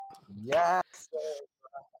Yes,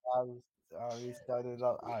 sir. We started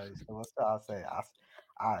up. All right, so what's I say?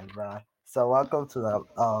 All right, bro. So welcome to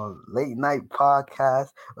the late night podcast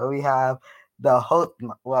where we have the host.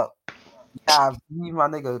 Well, we have me, my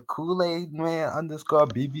nigga Kool Aid Man underscore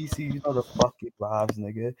BBC. You know the fucking vibes,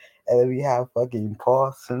 nigga. And then we have fucking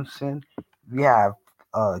Paul Simpson. We have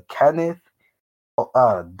Kenneth,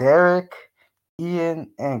 Derek, Ian,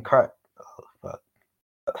 and Kurt. Oh, fuck.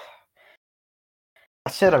 I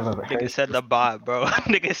should have remembered. Nigga said the bot, bro.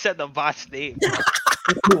 Nigga said the bot's name.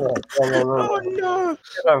 Oh no!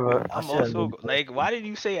 I'm also like, why did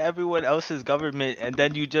you say everyone else's government and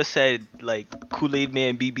then you just said like Kool-Aid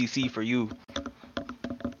Man BBC for you?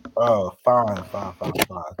 Oh, fine.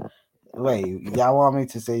 Wait, y'all want me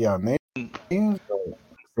to say your name? Or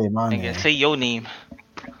say my Nigga, name. say your name.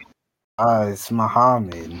 It's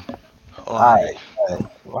Muhammad. Alright.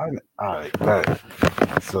 Alright, good.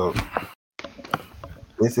 So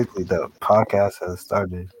basically, the podcast has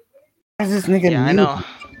started. Why is this nigga Yeah, I mute? know.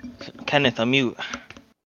 Kenneth, unmute.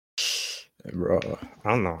 Bro, I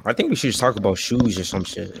don't know. I think we should just talk about shoes or some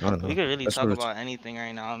shit. I don't know. We could really That's talk what it's- about anything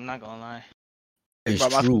right now. I'm not gonna lie. It's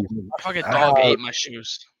Bro, true. My fucking dog ate my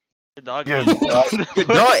shoes. The dog. Your ate- dog- Your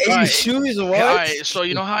dog ate Alright. shoes or what? Yeah, alright, so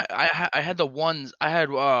you know how I had the ones. I had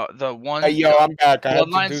the one. Hey, yo, I'm back. I had to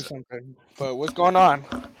do Bloodlines. something. But what's going on?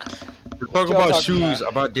 We're talking What y'all about talking shoes.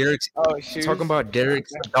 About Derek's. Oh, shoes. Talking about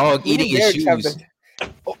Derek's dog Who eating his Derek's have shoes. the-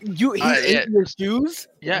 Oh, he Alright, ate yeah. your shoes?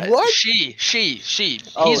 Yeah, What? she.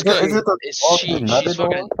 Oh, He's is good. Is it the It's dog she. you She's nutted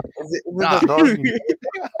fucking. on? Is it Nah. the dog you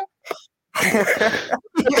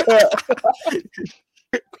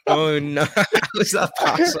Oh no, how is that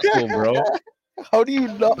possible, bro? How do you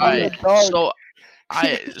not eat a Alright, dog?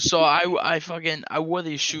 I fucking I wore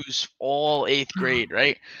these shoes all 8th grade,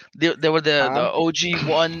 right? They were the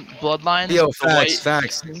OG1 bloodlines. Yo, the white.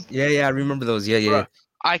 facts. Yeah, I remember those. Yeah. Bruh.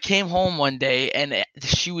 I came home one day and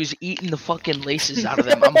she was eating the fucking laces out of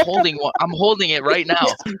them. I'm holding one. I'm holding it right now.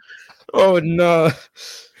 Oh no.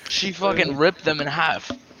 She fucking ripped them in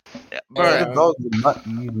half. Bruh, Bruh, the dog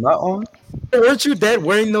you nut on? Weren't you dead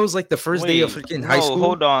wearing those like the first day of Wait, freaking no, high school?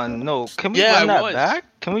 hold on. No, can we Yeah, run I that was. back?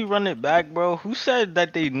 Can we run it back, bro? Who said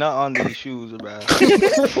that they nut on these shoes, bro?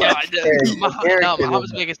 yeah, Derek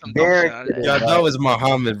Muhammad's did it. making some dumb shit Derek out of did it. it. Yeah, that was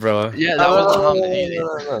Muhammad, bro. Yeah, that was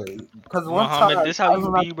Muhammad. Because one Muhammad, time, this how I you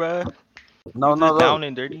remember- be, bro? No, Just down look,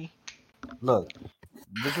 and dirty. look.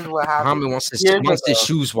 This is what happened. Muhammad wants his Years ago.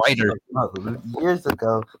 shoes whiter. Years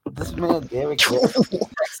ago, this man Derek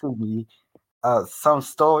texted me some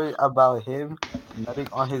story about him nutting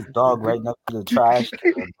on his dog right next to the trash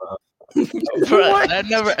can, bro. Bruh, that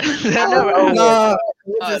never happened. Nah,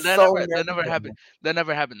 That never happened. That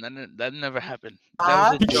never happened. That never happened.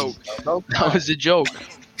 That was a joke. No, That was a joke.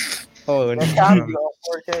 Oh that can't no. be on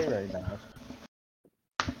 4K right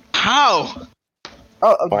now. How?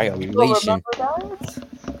 Oh, you don't Violation. remember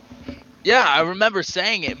that? Yeah, I remember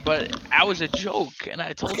saying it, but I was a joke, and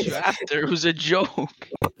I told you after it was a joke.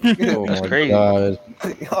 Oh That's my crazy. god.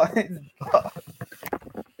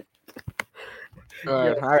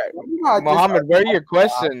 All right. Muhammad, where are your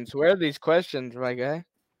questions? Where are these questions, my guy?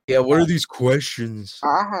 Yeah, what are these questions?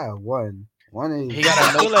 I have one. One is He got a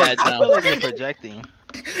I feel like, notepad I now. feel like you're projecting.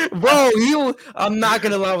 Bro, I'm not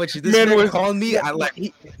gonna lie with you. This man called me at like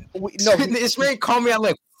this man called me at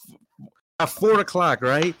like at 4 o'clock,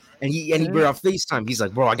 right? And we're on FaceTime. He's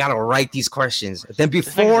like, bro, I gotta write these questions. Then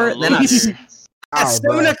before, then at loser.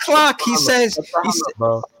 7 o'clock, he says,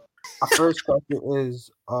 bro. My first question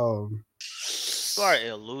is You are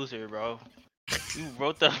a loser, bro. You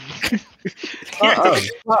wrote the. bro.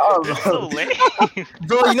 so lame.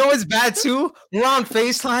 bro, you know what's bad too? We're on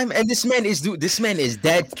FaceTime, and this man is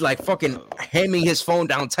dead, like fucking hamming his phone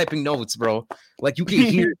down, typing notes, bro. Like you can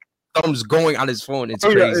hear thumbs going on his phone. It's Oh,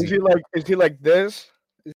 yeah, crazy. Is he like this?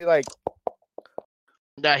 Is he like?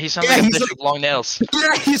 Yeah, he sounds Yeah, like a he's bitch with long nails.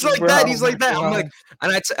 Yeah, he's like Bro, that. He's like that. bro. I'm like,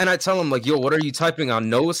 and I tell him like, yo, what are you typing on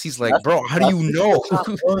notes? He's like, bro, how do you know?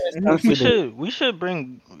 We should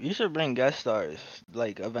bring guest stars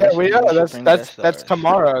like Yeah, eventually. we should bring guest that's stars.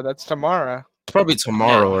 tomorrow. That's tomorrow. Probably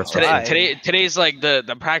tomorrow or something. Today's like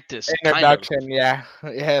the practice. kind of. Introduction, yeah,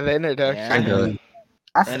 the introduction.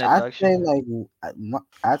 Yeah.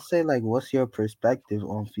 I'd say like, what's your perspective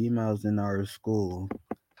on females in our school?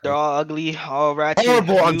 They're all ugly, all ratchet.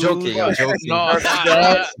 Horrible. I'm huge. joking. I'm joking. No, They're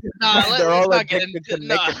let's all not get addicted into to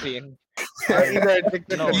nicotine. They're either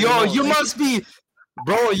addicted No, to Yo, you must be,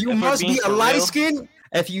 bro. You If we're must being be a for light real. skin,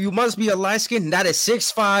 If you must be a light skin that is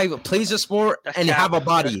 6'5", plays a sport, That's and cap. have a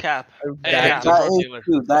body. That's cap. Hey,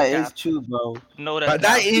 That is true, bro. No, that's But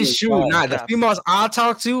that cap. is true. Nah, the Cap. females I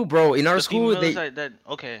talk to, bro, in our The school, females they that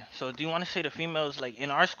okay. So do you want to say the females like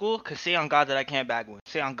in our school? Cause say on God that I can't bag with.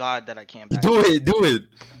 Say on God that I can't bag. do it.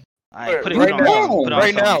 Alright, put it Right on now, some. Put it on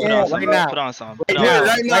right some. now, Put it on some. right now. Put on some. Right Put it on now, some.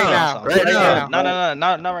 right Put it now, on some. right now.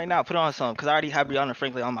 No, not right now. Put it on some. Cause I already have Brianna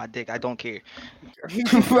Franklin on my dick. I don't care.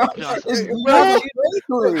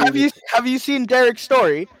 Have you seen Derek's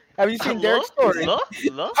story? Have you seen Derek's story?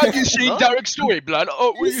 Look. Have you seen Derek's story, blood?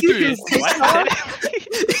 Oh, what are you doing?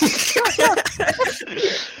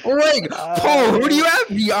 Wait, Paul, who do you have?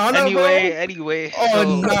 Brianna, bro? Anyway. Oh,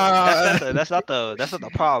 so nah. That's not the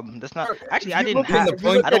problem. That's not. Actually, I You didn't look have. at the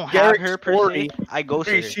point I don't that have Derek's her per story- se. I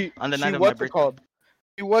ghosted her on the night of my what's it birthday. called?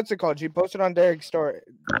 What's it called? She posted on Derek's story.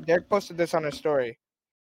 Derek posted this on her story.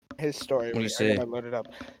 His story. What do you I say? gotta load it up.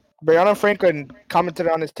 Brianna Franklin commented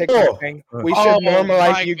on his TikTok thing. We should Oh,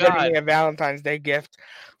 normalize my you getting God. me a Valentine's Day gift.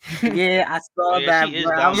 Yeah, I saw Yeah, that, she is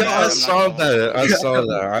bro. down Yo, bad, I I'm not saw gonna lie. that. I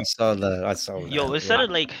saw that. Yo,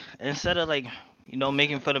 instead of like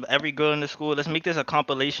making fun of every girl in the school, let's make this a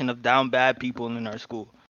compilation of down bad people in our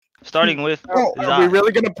school. Starting with Oh, are we Zai.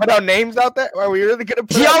 really gonna put our names out there? Are we really gonna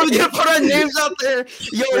put Yo, our we gonna put our names out there.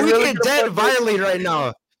 Yo, We're we really get gonna dead put violate right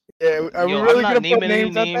now. Yeah, are we Yo, really I'm not gonna put naming any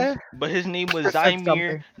names out names, there? but his name was Or said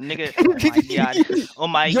Zymir, something. nigga. Oh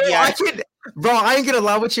my Yo, god. I could, bro. I ain't gonna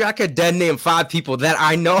lie with you. I could dead name 5 people that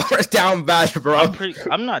I know are down bad, bro.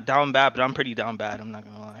 I'm not down bad, but I'm pretty down bad. I'm not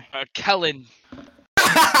gonna lie. Kellen.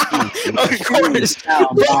 Of course,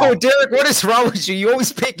 bro. Derek, what is wrong with you? You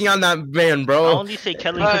always picking on that man, I bro. only say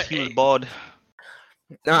Kelly because he was bald.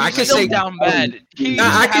 No, I He's can still say down bad. He Nah,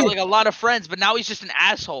 used I to have can- like a lot of friends, but now he's just an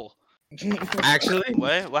asshole. actually.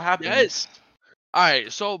 What happened? Yes. All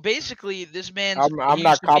right. So basically, this man. I'm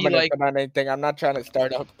not commenting on anything. I'm not trying to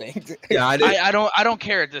start up things. Yeah, I don't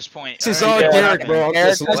care at this point. This is all all right? Yeah, Derek, bro. I'm Eric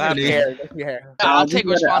just doesn't listening. care. Yeah. I'll just take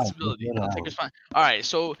get it out, responsibility. just get it I'll take out. responsibility. All right.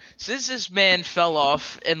 So since this man fell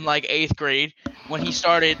off in like 8th grade when he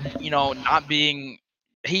started, not being.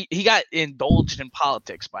 He got indulged in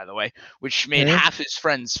politics, by the way, which made half his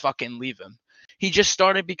friends fucking leave him. He just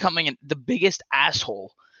started becoming the biggest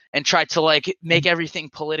asshole and tried to like make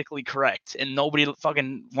everything politically correct, and nobody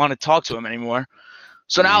fucking want to talk to him anymore.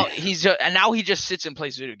 So now he just sits and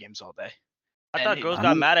plays video games all day. I thought And girls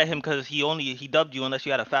got mad at him because he dubbed you unless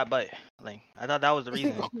you had a fat butt. Like I thought that was the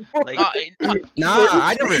reason. Like, Nah,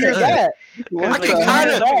 I never Hear heard that. that. I like, can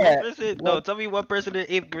kinda- tell me what person in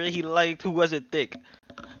 8th grade he liked who wasn't thick.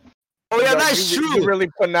 Oh yeah, Yo, that's you true. really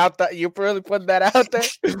putting out that? You really putting that out there?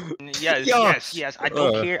 Yes, Yo. yes. I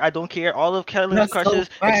don't care. I don't care. All of Kellen's That's so crushes,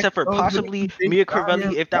 fact, except for bro. possibly Big Mia fire,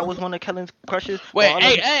 Crivelli, if that bro. was one of Kellen's crushes. Wait, all of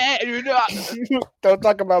hey, you know, Don't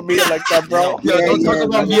talk about me like that, bro. Yo, don't talk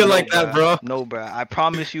about me like bruh. that, bro. No, bro. I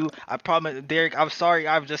promise you. I promise, Derek. I'm sorry.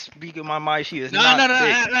 I'm just speaking my mind. She is no, not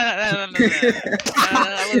no, thick.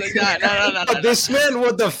 This man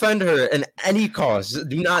will defend her in any cause.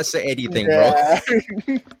 Do not say anything, bro.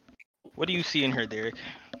 Yeah. What do you see in her, Derek?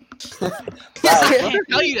 I can't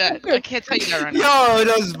tell you that. I can't tell you that right now. Yo,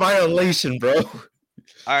 that's violation, bro. All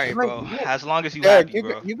right, bro. As long as you Derek, happy,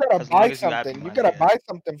 bro. you gotta As long buy as you happy, something. You my gotta nigga. buy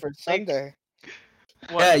something for Sunday.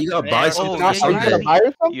 Yeah, you gotta buy Oh, something. yeah, for Are you yeah, gonna Sunday. buy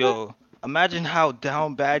her something? Yo, imagine how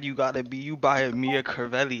down bad you gotta be. You buying Mia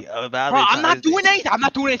Crivelli a Bro, I'm not Valentine's doing Day. anything. I'm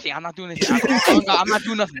not doing anything. I'm not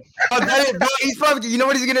doing nothing. Oh, bro, he's probably. You know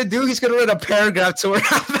what he's gonna do? He's gonna write a paragraph to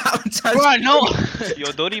her on Valentine's. Bro, no.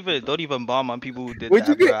 Yo, don't even bomb on people who did What'd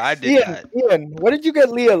you that, bro. get? I did that. Ian, what did you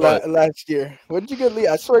get Leah What? last year? What did you get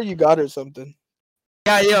Leah? I swear you got her something.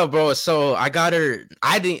 Yeah, bro. So I got her.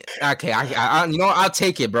 I didn't. Okay, I you know, I'll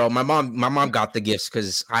take it, bro. My mom got the gifts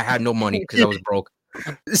because I had no money because I was broke.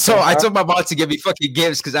 So I told my mom to give me fucking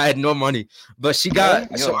gifts because I had no money. But she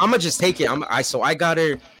got. So I'm gonna just take it. I got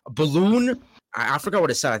her a balloon. I forgot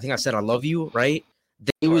what it said. I think I said I love you, right?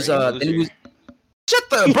 Then it was Sorry, then it was. Shut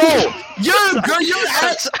the bro. Your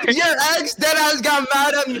ex that ass got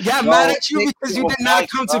mad at you because you did not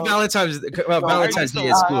come to Valentine's Day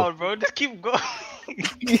at school. Wild, bro. Just keep going.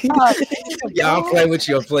 Yeah, I'm playing with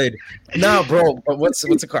you. I'm playing. No, bro. But what's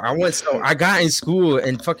it called? I got in school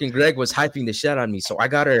and fucking Greg was hyping the shit on me. So I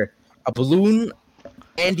got her a balloon,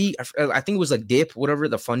 Andy. I think it was like dip, whatever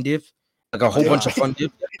the fun dip, like a whole bunch of fun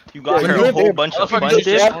dip. You got Yeah, her you a whole did. bunch of Motherfucker fun did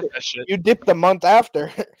dip. that. You dipped the month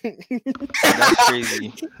after. That's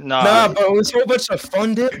crazy. Nah, but it was a whole bunch of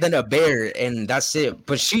fun dip, then a bear, and that's it.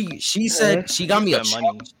 But she said she got me a Spend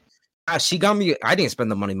money. She got me. I didn't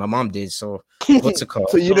spend the money. My mom did. So what's it called?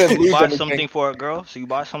 So you didn't lose bought anything. something for a girl. So you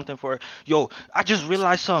bought something for. Yo, I just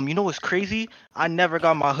realized something. You know what's crazy? I never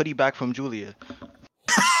got my hoodie back from Julia.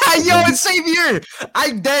 Yo, it's same here.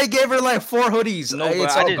 I dead gave her like 4 hoodies. No, but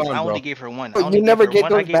It's I all didn't. gone, I only bro. gave her one. I But only you never gave her get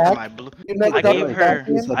one. I those gave her back? my blue. You never I got gave those her.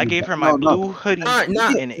 back? I gave her my blue hoodie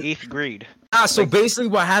Nah. in 8th grade. So Like- basically,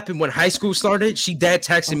 what happened when high school started? She dad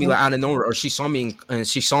texted me like out of nowhere, or she saw me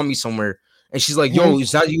somewhere, and she's like, "Yo,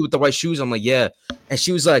 is that you with the white shoes?" I'm like, "Yeah," and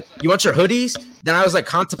she was like, "You want your hoodies?" Then I was like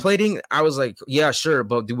contemplating. I was like, "Yeah, sure,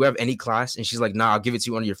 but do we have any class?" And she's like, "Nah, I'll give it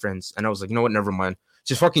to one of your friends." And I was like, "You know what? Never mind.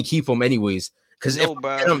 Just fucking keep them anyways." Because No, if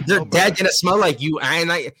bruh. their No, dad bruh. gonna smell like you,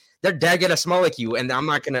 their dad gonna smell like you, and I'm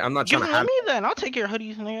not Give trying them to to have. me then. I'll take your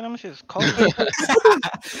hoodies, nigga. I'm just call them.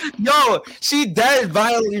 Yo, she dead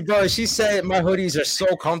violently, bro. She said my hoodies are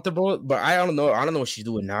so comfortable, but I don't know. I don't know what she's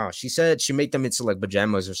doing now. She said she make them into like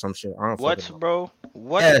pajamas or some shit. I don't What, fucking know. bro?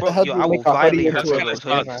 What, Yeah. bro? How do Yo, you I will make a hoodie violate her into for a those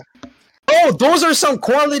pajama? hoodies. Oh, those are some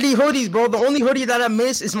quality hoodies, bro. The only hoodie that I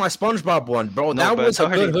miss is my SpongeBob one, bro. No, that bro. was a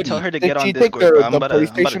good Tell hoodie. her to Did get on she take Discord, bro. I'm the about to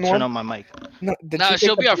PlayStation turn one? on my mic. No, did Nah, she take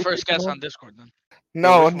she'll the be our first PlayStation guest one? on Discord then.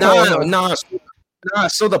 No, which no. Nah.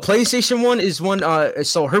 So the PlayStation one is one.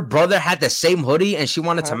 So her brother had the same hoodie, and she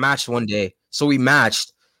wanted to match one day, so we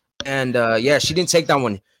matched. And yeah, she didn't take that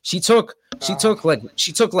one. She took like 2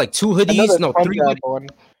 hoodies, no, 3 SpongeBob hoodies. one.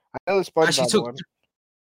 I know the Yeah, she SpongeBob took one.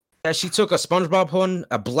 Yeah, she took a SpongeBob one,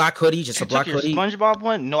 a black hoodie, just She a black took your hoodie. SpongeBob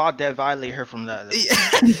one? No, I'll dead violate her from that.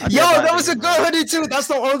 Yo, that was a good hoodie too. That's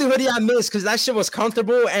the only hoodie I missed because that shit was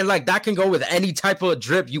comfortable and like that can go with any type of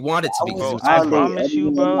drip you want it to be. Bro, was I violate promise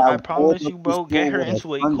you, bro. everyone I that promise pulled you, up bro. the Get her store with a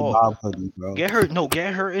into a call. SpongeBob hoodie, bro.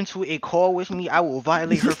 Get her into a call with me. I will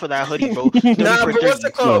violate her for that hoodie, bro. Nah, but what's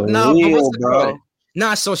the call? For Nah, but what's real, the bro. call?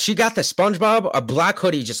 Nah, so she got the SpongeBob, a black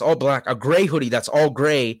hoodie, just all black, a gray hoodie that's all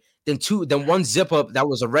gray, then one zip up that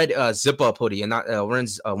was a red zip up hoodie, and not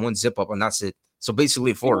one zip up, and that's it. So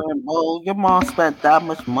basically 4. Man, bro, your mom spent that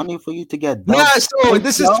much money for you to get Nah, dumped. so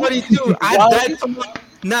this is Yo. 22. I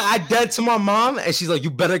Why? dead to my mom, and she's like,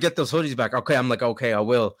 "You better get those hoodies back." Okay, I'm like, "Okay, I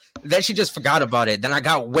will." Then she just forgot about it. Then I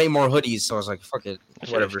got way more hoodies, so I was like, "Fuck it,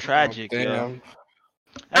 whatever." Tragic, Damn. yo.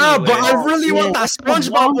 Ah, but I Anyway, really want that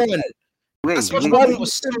SpongeBob one. That Wait, SpongeBob wait. one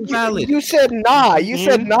was so valid. You said nah. You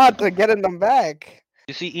said not to getting them back.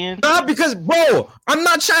 you see, Ian? Nah, because bro, I'm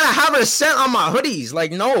not trying to have her scent on my hoodies.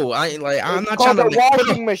 Like, no, I'm It's not called trying a to. Like,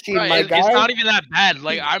 washing machine, Right, my it's guy. not even that bad.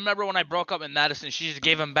 Like I remember when I broke up with Madison, she just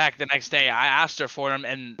gave them back the next day. I asked her for them,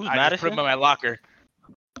 and Who's I just put them Madison? in my locker.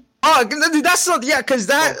 oh, that's not because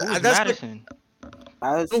Bro, that who's that's Madison?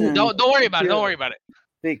 Madison, Don't worry about it. Don't worry about it.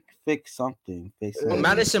 fix something. Fix oh, something.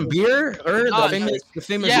 Madison Beer or Oh, the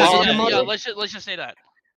famous Yeah, water yeah, model? yeah. Let's just say that.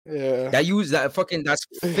 Yeah. That use that fucking that's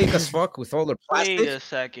fake as fuck with all the Wait plastic. a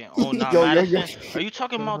second. Oh, nah, Yo, yo, Madison. yo. Are you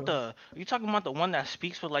talking about the? Are you talking about the one that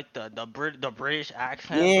speaks with like the British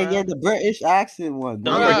accent? Yeah, bruh? yeah, the British accent one.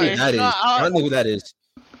 The I don't know who British- that is. no, I don't know who that is.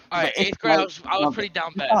 All right, But 8th it's grade, like- I was pretty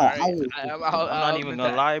down bad. Yeah, All right, I'm not even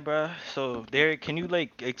gonna lie, bruh. So, Derek, can you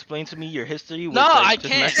like explain to me your history? With, No, like, I just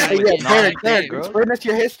can't. messing Hey, with yeah, Derek, non-black girls? explain us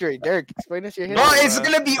your history. Derek, explain us your Bro, history. it's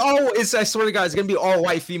gonna be all. I swear to God, it's gonna be all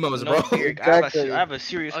white females, No, bro. Derek, Exactly. I have a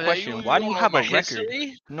serious Oh, yeah, question. Why do you know have my a record?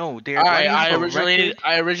 history? No, Derek. All Why right, do you I have a originated. record?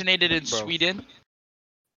 I originated in Bro. Sweden.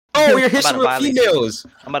 Oh, your about history to with violate you. females.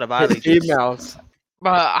 I'm about to violate you. Females.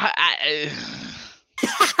 But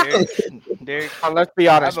Derek, Let's be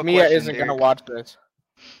I honest. have a Mia question, isn't gonna Derek. watch this.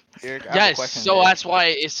 Derek, I have a yes, question, so Derek. that's why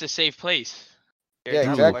it's a safe place. Derek, I Yeah,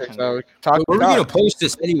 have a exactly. question, So Derek. talk We're it gonna out. post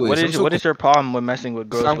this anyway. What is your problem with messing with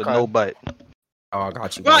girls with no SoundCloud. butt? Oh, I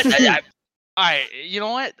got you. But all right, you know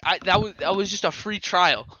what? That was just a free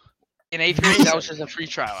trial. In 8th grade, that was just a free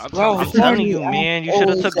trial. I'm Bro, I'm telling telling you. you, man, you should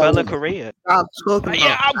have took Bella Correa. Stop talking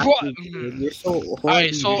Yeah, about bro. acting, you're so All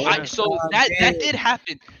right, so horny, so bro. that God did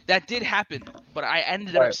happen. That did happen. But I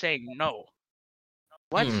ended up Right. saying no.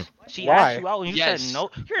 What? Hmm. She Why? asked you out and you Yes. said no.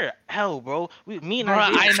 You're a hell, bro. Me and Bruh,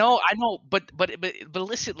 I I know, but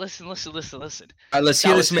listen. All right, let's That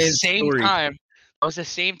hear was this the man's same story. time. That was the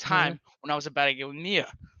same time when I was about to get with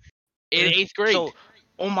Nia in 8th grade. So,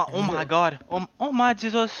 oh my God. Oh my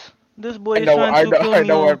Jesus. This boy I is know. trying to kill I me.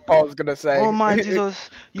 know oh. what Paul's gonna say. Oh my Jesus.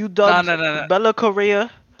 You dubbed no. Bella Correa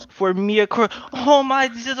for Mia Correa. Oh my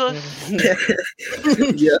Jesus.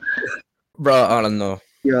 Yeah. Bro, I don't know.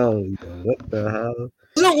 Yo, what the hell?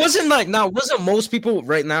 Wasn't most people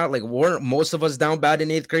right now weren't most of us down bad in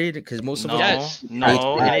 8th grade? Because most of No, us. Yes.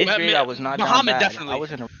 no. In Eighth 8th grade, I was not down Muhammad bad. definitely. I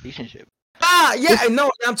was in a relationship. Yeah, no,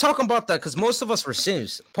 I'm talking about that because most of us were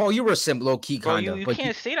Sims. Paul, you were a Sim, low key, Bro, kind of. you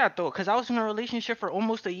can't say that, though, because I was in a relationship for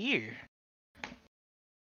almost a year. But I was in a relationship for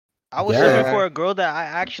almost a year. I was Yeah. simping for a girl that I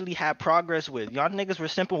actually had progress with. Y'all niggas were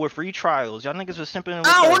simping with free trials. Y'all niggas was simping with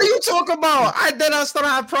what are you talking about? I still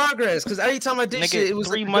have progress because every time I did nigga, shit, it was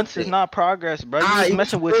 3 like a good months is thing. not progress, bro. You was it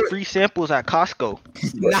messing was with good. free samples at Costco.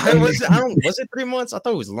 Was it 3 months? I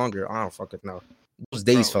thought it was longer. I don't fucking know. Those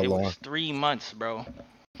days Bro, felt it long. was 3 months, bro.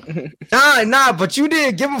 Nah, but you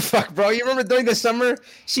didn't give a fuck, bro. You remember during the summer,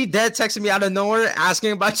 she dead texted me out of nowhere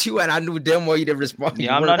asking about you, and I knew damn well you didn't respond.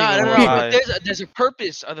 Yeah, You I'm weren't- not even No. gonna But lie. there's a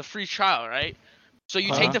purpose of the free trial, right? So you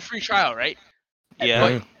take Uh-huh. the free trial, right?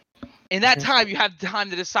 Yeah. But in that time, you have time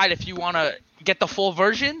to decide if you want to get the full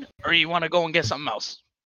version or you want to go and get something else.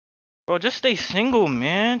 Bro, just stay single,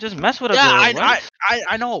 man. Just mess with a Yeah, girl. What?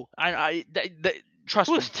 I know. Trust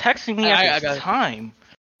Who me. was texting me I at got this it. time?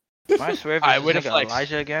 I swear if Alright, it's way this to nigga flex.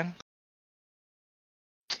 Elijah again.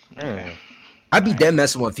 Yeah. I be dead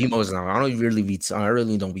messing with females now. I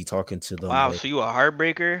really don't be talking to them. Wow, like- so you a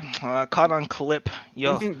heartbreaker? Caught on clip.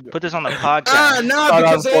 Yo, put this on the podcast. Nah, Caught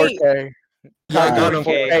because on they ain't. 4K. Yeah, Caught got on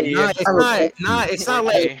 4K. 4K. Nah, Yeah. it's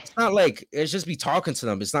not like it's just be talking to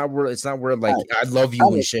them. It's not where like I love you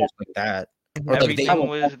and shit like that. Or like Everything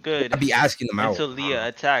was good I be asking them out. until Leah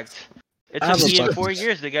attacked. It I took have a Ian question. 4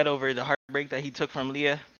 years to get over the heartbreak that he took from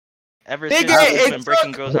Leah. Ever Nigga, since he's it been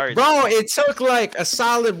breaking took- girls' hearts. Bro, it took like a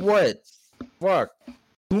solid what? Fuck.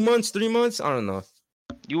 2 months, 3 months? I don't know.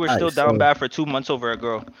 You were Alright, still down so- bad for 2 months over a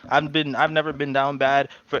girl. I've never been down bad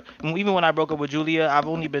for even when I broke up with Julia. I've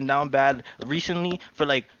only been down bad recently for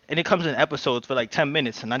like, and it comes in episodes for like 10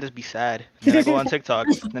 minutes, and I just be sad. Then I go on TikTok,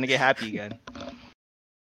 then I get happy again.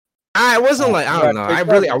 It wasn't like I don't know.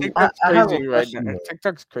 TikTok's I have a crazy right question, now. though.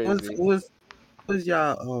 TikTok's crazy. Who was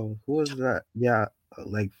y'all? Who was that? Yeah,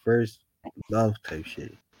 like first love type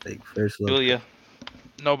shit. Like first love. Julia,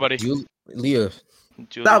 Nobody. Leah.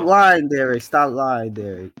 Julia. Stop lying, Derek. Stop lying,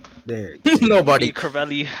 Derek. Derek. Nobody. Mia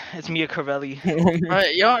Crivelli. It's Mia Crivelli.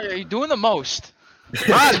 Right, you're doing the most.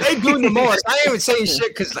 They doing the most. I ain't even saying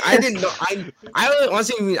shit because I didn't know. I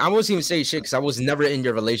wasn't even saying shit because I was never in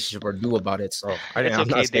your relationship or knew about it. So I'm It's not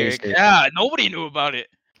okay, saying Derek. shit. Yeah, nobody knew about it.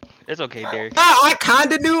 It's okay, Derek. I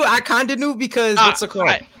kind of knew because what's it called?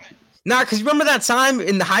 Right. Nah, because remember that time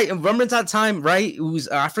remember that time, right? It was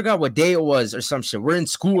I forgot what day it was or some shit. We're in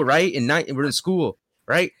school, right? We're in school,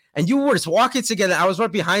 right? And you were just walking together. I was right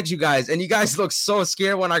behind you guys, and you guys looked so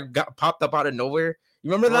scared when I got popped up out of nowhere.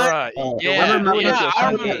 You remember that? Yeah, I remember yeah,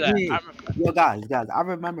 I remember that. that. Yo, guys, I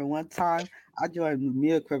remember one time I joined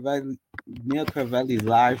Mia Crivelli's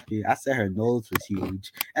live stream. I said her nose was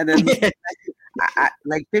huge, and then I,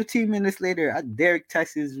 like 15 minutes later, Derek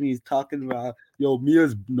texts me talking about, yo,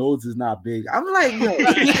 Mia's nose is not big. I'm like, yo,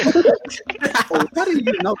 how do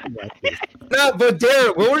you know about this? No, but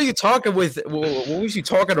Derek, what were you talking with? What was you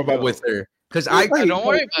talking about with her? Because Don't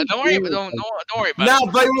worry about it. No,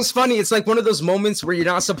 but it was funny. It's like one of those moments where you're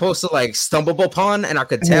not supposed to like stumble upon, and I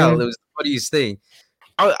could tell it was the funniest thing.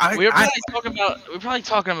 We were probably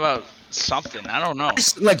talking about something. I don't know.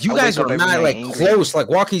 Like you I guys wake were up every not night like angry. close, like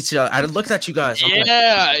walking each other. I looked at you guys. I'm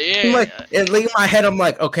Yeah. like, and like in my head, I'm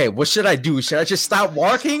like, okay, what should I do? Should I just stop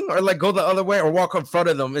walking, or like go the other way, or walk in front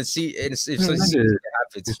of them and see if it happens?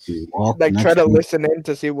 Like try to listen in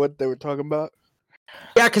to see what they were talking about.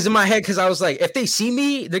 Yeah, because in my head, because I was like, if they see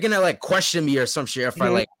me, they're gonna like question me or some shit if I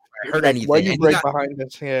like heard anything. Why you And break behind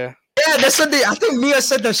us? Yeah. yeah, that's what I think Mia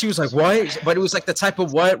said that she was like, what? But it was like the type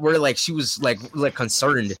of what where like she was like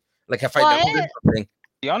concerned. Like if I did something.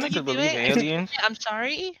 Y'all niggas believe in aliens? I'm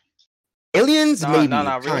sorry. Aliens, maybe.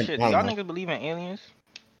 Nah, real Kind- shit. I Do y'all don't know. niggas believe in aliens?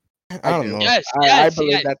 I don't know. Yes, I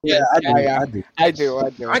believe that. Yeah, I do. I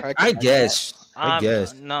do. I guess. I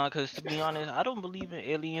guess. Nah, because to be honest, I don't believe in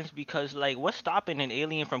aliens because, like, what's stopping an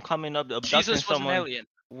alien from coming up abducting Jesus was an someone? alien.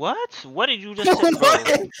 What? What did you just say,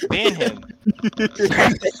 bro? Ban him.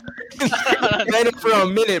 Ban him for a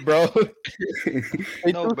minute, bro.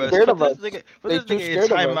 They No, too bro. scared Put of us. this nigga, They put too this nigga in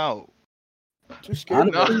scared of us. timeout. Too scared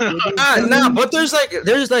of us. Nah, but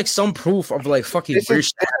there's like some proof of like fucking This weird is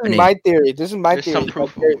shit happening. my theory. This is my There's theory. some Like,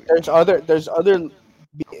 proof of there's other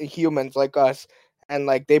humans like us, and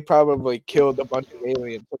like they probably killed a bunch of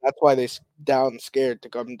aliens, so that's why they down scared to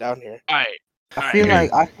come down here. All right. I feel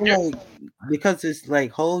like because it's like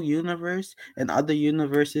whole universe and other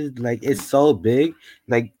universes, like it's so big,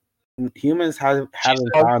 like humans haven't found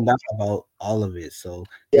out about all of it. So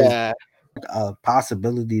there's Yeah, a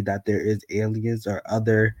possibility that there is aliens or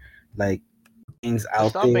other like things What's out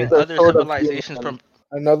stopping there. They're other sort of civilizations human. from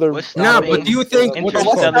another. what's Nah, stopping but do you think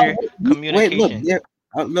interstellar Wait, communication?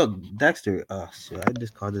 look, Dexter. Oh shit, I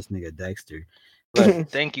just called this nigga Dexter. But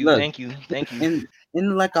Thank you, Look, thank you, thank you.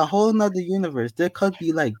 in like a whole nother universe, there could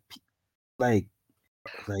be like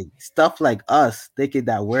like stuff like us thinking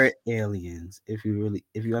that we're aliens. If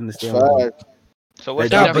you understand what I mean. So There's what's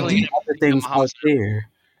definitely definitely other things out there.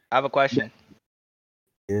 I have a question.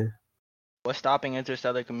 Yeah. What's stopping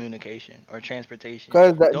interstellar communication or transportation?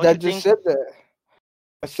 Because Don't that you just think said that.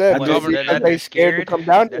 I said What, that they they're scared to scared? come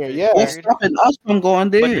down That here. they're Yeah, what's scared? stopping us from going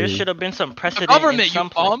there? But there should have been some the precedent government, in some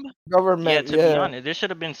you bum. government. Yeah, to be honest, there should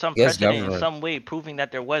have been some Yes, precedent in government. some way proving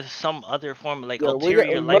that there was some other form of like Yeah,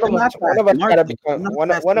 ulterior life. We're not one that of us smart, gotta though. become We're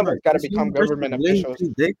not one that of us smart. gotta This become universe is government way officials.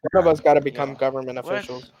 too big for One of us that. gotta become Yo, government what?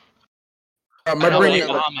 officials. My I know brain. it's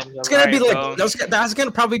It's Muhammad. gonna be like Alright, that's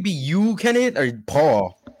gonna probably be you, Kenneth, or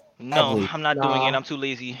Paul. No, Probably. I'm not doing it. Nah. I'm too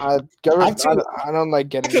lazy. Government. I'm too- I don't like I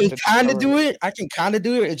getting can into kind of do government. it. I can kind of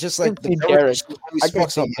do it. It's just I like can the see government Derek. always I can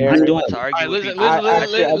fucks see up. I Derek. do it to All argue right, with listen, people. I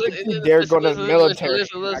can see Derek going to the military.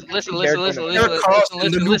 listen, I can see Derek going to the military.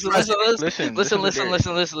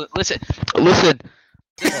 Listen. Listen.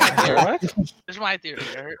 What? This is my theory.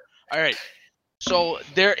 All right. So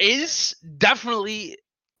there is definitely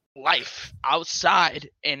life outside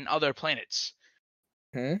in other planets.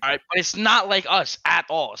 Hmm? All right, but it's not like us at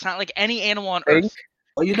all. It's not like any animal on Think? Earth.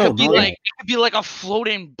 Oh, you It don't could be know. like a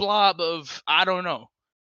floating blob of I don't know.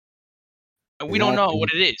 And we don't know Exactly. what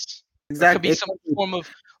it is. It could Exactly. be some form of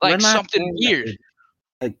We're like not something saying that weird.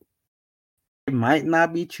 like it might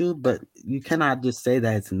not be true, but you cannot just say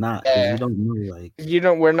that it's not because Yeah. you don't know. Like,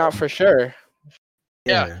 We're not for sure.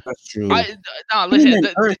 Yeah. That's true. No, even listen. in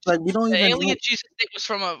The Earth, like we don't even know. alien Jesus thing was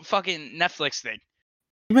from a fucking Netflix thing.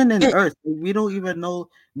 Even in Earth, we don't even know.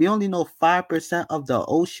 We only know 5% of the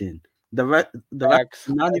ocean. The rest, Facts.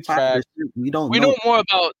 95%, we don't We know. know more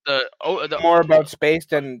about the More about space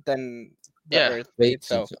than the Yeah. Earth Wait,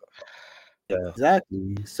 itself.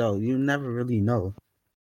 Exactly. So you never really know.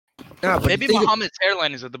 Nah, but maybe think, Muhammad's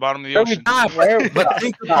hairline is at the bottom of the Where we- ocean. but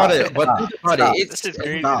think about it. But think about it. This is It's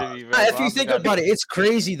crazy stop. to me, bro. if you think about it, it's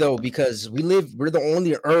crazy though because we're the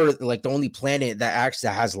only Earth, like the only planet that actually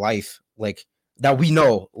has life, like that we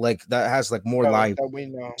know, like that has like more life. that we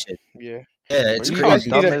know. Shit. Yeah. Yeah, it's You You guys sound crazy. see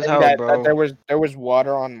dumb the as thing hell, that bro. there was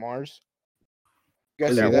water on Mars? You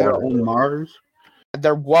guys see Like, that? we're on Mars.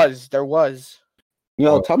 There was.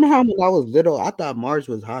 Yo, Oh. tell me how when I was little, I thought Mars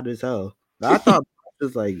was hot as hell. I thought Mars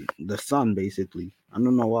was like the sun, basically. I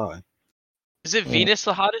don't know why. Is it Venus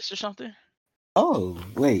the hottest or something? Oh,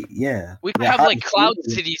 wait, yeah. We could Yeah, have how like is cloud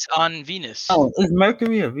Venus? cities on Venus. Oh, it's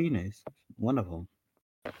Mercury or Venus? One of them.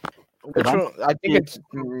 Which I'm- one? I think it's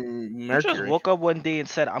I just Mercury. woke up one day and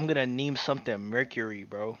said, "I'm gonna name something Mercury,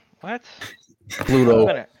 bro." What?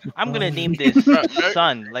 Pluto. I'm gonna name this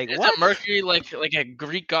sun. Like Is what? it Mercury like a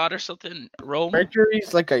Greek god or something? Rome?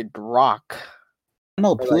 Mercury's like a rock.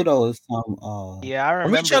 No, like- Pluto is some. Yeah, I Are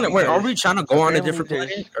remember. we trying to go on a apparently different there's-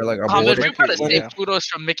 planet or like a Muhammad, if border? you're about to Mercury, say yeah. Pluto's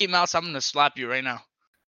from Mickey Mouse, I'm gonna slap you right now.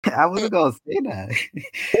 I wasn't gonna say that.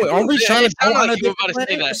 Wait, aren't we Yeah, trying it to go sounded on a like you were different about to say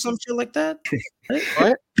planet or that. some shit like that?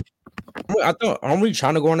 What? I thought, aren't we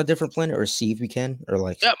trying to go on a different planet or see if we can or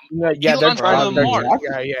like? Yeah. Yeah, they're Elon's trying going to to Mars. Mars.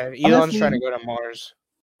 Yeah. Elon's Honestly- trying to go to Mars.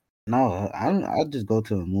 No, I'll just go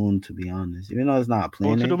to the moon, to be honest. Even though it's not a Go to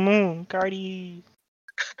planet. the moon, Cardi.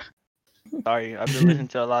 Sorry, I've been listening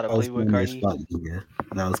to a lot of That was Playboy corny as Cardi. fuck, nigga.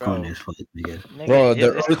 That was Bro. corny as fuck, nigga. Nigga, Bro,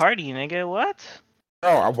 it's Earth- Cardi, nigga. What?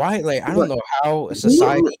 Oh, why? Like, I don't know how a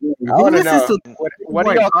society. Who wanna listens know. to What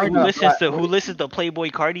do y'all think? Who listens to what- who listens to Playboy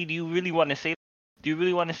Cardi? Do you really want to say? Do you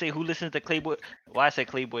really want to say who listens to Playboy? Why I say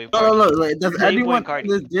Playboy No, Cardi? like, does Playboy everyone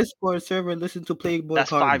Cardi. on this Discord server listen to Playboy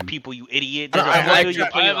That's Cardi? 5 people, you idiot. I- There's I- a million I- you I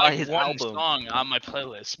play have on like his one album. song on my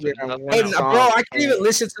playlist. Yeah, But nothing one Hey, else. song. bro, I can't even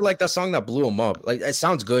listen to like the song that blew him up. Like, it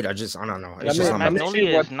sounds good. I don't know. It's Let just me, not let my me Magnolia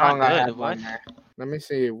see what is not song I good, have what? on there. Let me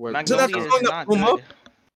see what. So that's Magnolia the is song that not blew him up? good.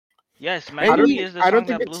 Yes, don't Magnolia think- is the I don't song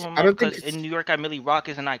think that it's- blew him I up don't think because it's- in New York I Millie Rock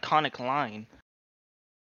is an iconic line.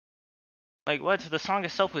 Like what? The song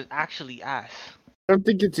itself was actually ass. I don't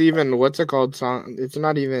think it's even what's it called song. It's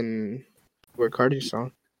not even Cardi's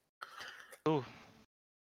song.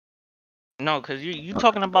 No, cause you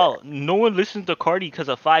talking about no one listens to Cardi because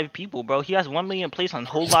of 5 people, bro. He has 1 million plays on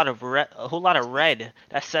whole lot of red.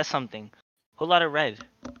 That says something. Whole lot of red.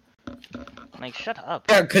 Like shut up.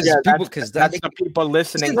 Yeah, because Yeah, people, because That's the people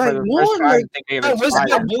listening like, for the no first one, time. like- Thinking Yeah, it's wasn't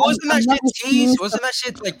fire. that never shit seen teased? Wasn't that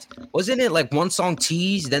shit like? Wasn't it like one song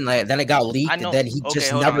teased? Then it got leaked, I know. and then he Okay,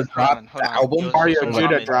 just hold never on, dropped hold the on. album. Yo, Mario so Judah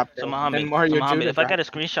Muhammad, dropped So it. Muhammad, Then Mario Muhammad, Judah if I dropped got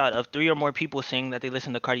a screenshot of 3 or more people saying that they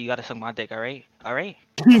listen to Cardi, you gotta suck my dick. All right. Yo. All right.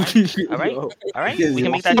 All right. We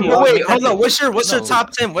can make that deal. We can Wait, make that hold deal. on. What's your No.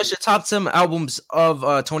 top 10? What's your top 10 albums of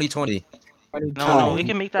 2020? No, we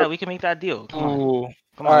can make that. We can make that deal. Come on, Ooh,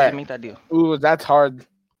 we alright. can make that deal. ooh, that's hard.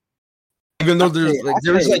 Even though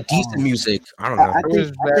there's like decent music. I don't know. I It was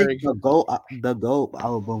think very the GOAT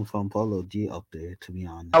album from Polo G up there. To be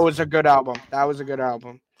honest, That was a good album. That was a good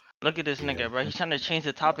album. Look at this nigga, bro. He's trying to change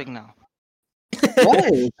the topic now.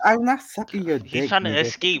 What? I'm not sucking your dick. He's trying to nigga.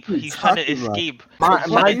 escape. What are you He's trying to talking about? escape. My He's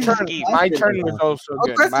my trying to turn. escape. My turn was also Of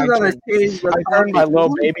good. course My you're gonna turn, change the my turn by topic.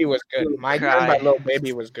 Lil Baby was good. My turn by Cry. Lil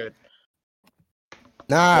Baby was good.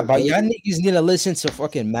 Nah, but y'all niggas need to listen to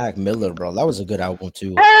fucking Mac Miller, bro. That was a good album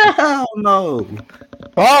too. Hell no.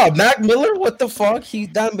 Oh, Mac Miller, what the fuck?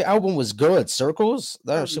 That album was good. Circles,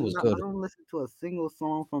 that shit was I good. don't listen to a single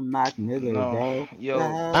song from Mac Miller, No, bro. yo,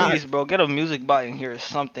 Nah. please, bro, get a music bot in here or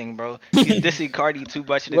something, bro. He's dissing Cardi too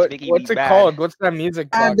much and it's What, making what's me it bad. called? What's that music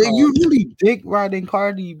Ah, called? you really dick riding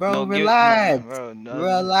Cardi, bro. No, Relax. bro, no.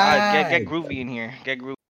 Relax. Get groovy in here. Get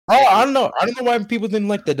groovy. Oh, I don't know why people didn't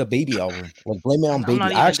like the Baby album. Like, blame it on I'm Baby. not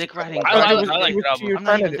I even actually- dick riding I Cardi. like that album. I'm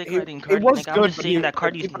not even dick riding Cardi. It was nigga. I'm good, just but saying that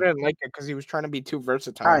Cardi's. people didn't like it because he was trying to be too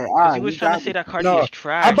versatile. All right, Because he you was trying to got say that Cardi No, is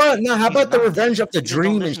trash. How about He's the not. Revenge of the You just don't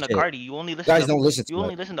Dream and listen to shit? Cardi. You only You listen guys to. don't listen You to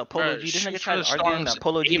only it. listen to Polo G. This Shoot nigga for tried the to argue stars, that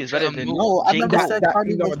Polo G aim is for better the than moon. No, I J. never Cole. said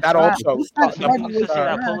Cardi was that trash. also. Who said Some Cardi people was say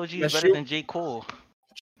that trash? Polo G is better than J. Cole.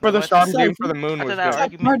 For the What? stars, Said- aim for the moon After was that good.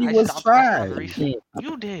 argument, Cardi I was stopped listening to trash. recent.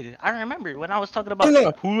 You did. I remember when I was talking I about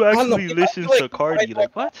know. who I know. actually listens like- to Cardi.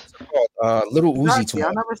 Like what? Little Uzi too Exactly. I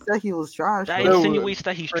much. never said he was trash. That bro. insinuates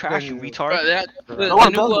that he's trash, you freaking- retard. Bro, that the No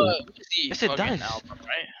one new does it. Uzi Yes, it fucking does. album,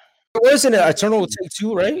 right? Wasn't it Eternal Take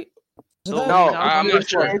Two, right? So that- No, Uzi's album I'm is- not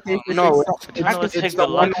sure. No, Eternal it's Take the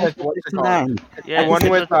one Deluxe. with what's it called? Yeah, The one it's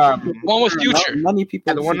with the- One with Future. Many people.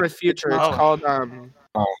 Yeah, the one with Future. It's Oh. called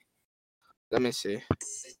Oh. Let me see.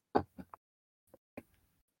 I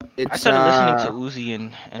It's started listening to Uzi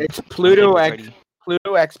and it's Pluto Playboi X. Carti.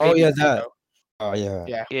 Pluto X. Oh, yeah, Baby that. Pluto. Oh yeah.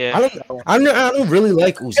 Yeah. Yeah. I don't really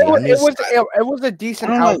like Uzi. It was a I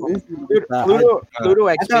decent don't like album. Uzi. Pluto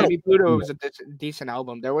X I thought- Baby Pluto was a decent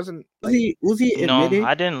album. There wasn't like Uzi No, admitted.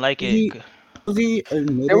 I didn't like it. Uzi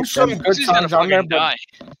admitted. there was some that- good Uzi's gonna songs on there, fucking but die.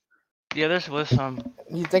 Yeah, there was some.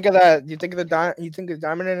 you think of that? You think of you think the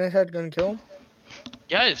diamond in his head gonna kill him?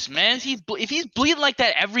 Yes, man. If he's bleeding like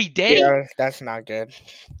that every day, Yeah, that's not good.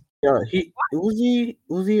 Yeah, Uzi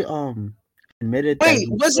admitted. that Wait, he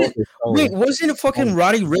was sold it- his soul. Wait, wasn't it fucking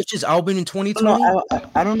Roddy Rich's album in 2020?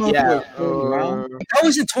 I don't know if it Yeah. was still around. That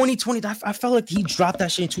was in 2020. I felt like he dropped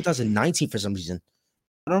that shit in 2019 for some reason.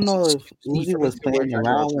 I don't know if Uzi was playing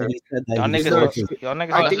around when he said that. Y'all he niggas, sold was, his- y'all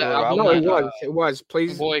niggas I was think that around album no, when- it was. It was.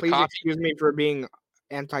 Please, Boy please Copy. excuse me for being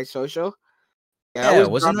antisocial. Yeah, that was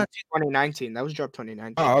wasn't dropped that? 2019. That was dropped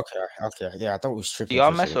 2019. Oh, okay. Yeah, I thought it was tripping. Do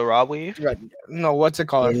y'all for mess sure. with Raw Wave? No, what's it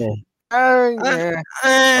called? Yeah. Yeah.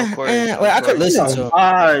 Of course, Like I could of He's listen a to him.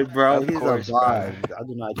 vibe, bro. Of He's course, a bro. vibe. I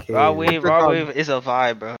do not care. Raw Wave, What's it Raw called? Wave is a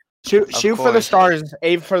vibe, bro. Shoot for the course. Stars,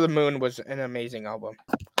 Aim for the Moon was an amazing album.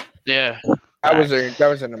 yeah. That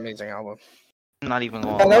was an amazing album. I'm not even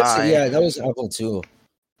gonna Yeah, lie. that was an album too.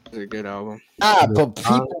 It was a good album. But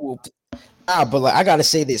people. But like I gotta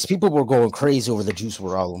say this, people were going crazy over the Juice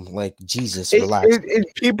WRLD album. Like Jesus, relax.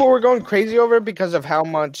 People were going crazy over it because of how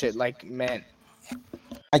much it like meant.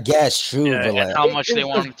 I guess true, Yeah, but and like how much they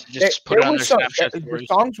wanted to just put it on their Snapchat the stories.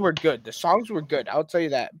 songs were good. The songs were good. I'll tell you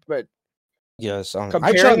that. But yes, I tried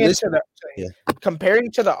comparing it listening. to the comparing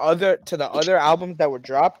to the other albums that were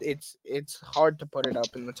dropped, it's hard to put it up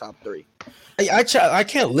in the top 3. I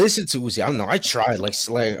can't listen to Uzi. I don't know. I tried like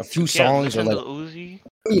a few You can't songs or listen like to Uzi.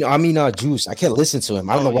 I mean Juice. I can't listen to him.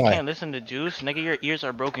 I don't know You why. can't listen to Juice, nigga. Your ears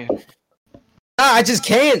are broken. Nah, I just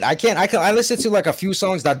can't. I listen to like a few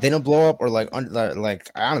songs that didn't blow up or like I don't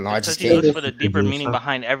know. I just Because he can't. looks for the deeper Juice, meaning huh?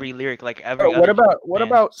 behind every lyric, like every. What other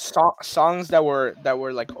about man. songs that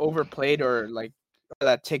were like overplayed or like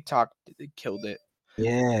that TikTok killed it?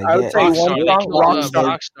 Yeah, I would yeah. say Rockstar, one they song, killed, Rockstar.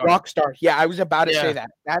 Rockstar. Rockstar. Yeah, I was about to Yeah. say that.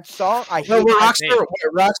 That song, I hate No, that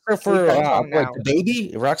Rockstar for that song like now. the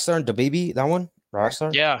baby, Rockstar and the baby, that one,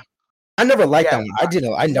 Rockstar. Yeah, I never liked Yeah, that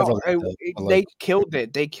one. I never No, liked it. But, they like, killed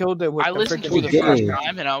it. They killed it with I the listened to freaking it the first did.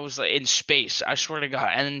 time and I was like in space. I swear to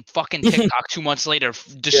God. And then fucking TikTok 2 months later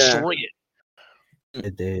destroyed it.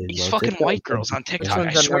 It did, These bro. fucking TikTok white is- girls on TikTok. I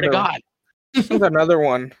one's swear to another- God. This was another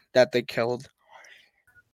one that they killed.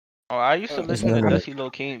 Oh, I used to listen to another- Dusty Lil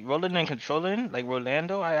Kane, Rolling and Controlling, like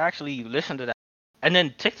Rolando. I actually listened to that, and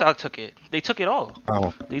then TikTok took it. They took it all.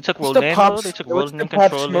 oh, They took What's the Rolando. Pop- They took what's Rolling the and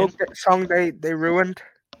Pop Controlling. Smoke song they ruined?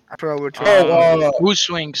 I forgot which one. Who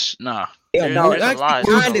swings? Nah. yeah, There's- no, there's a actually, lot,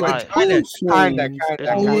 there's a kinda, lot. Kinda. There's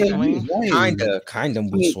Oh, a yeah, mood he's swing. right. kind of I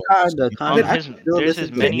mean, kinda. There's I his, still there's listen his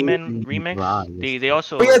to Many Men Uzi remix. Vibes. They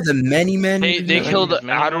also. Oh yeah, the Many Men. They Yeah, killed his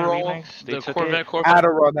Many Men Adderall, remix. They the took Corvette it. Corvette.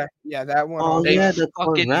 Adderall. That one. Oh, They yeah, the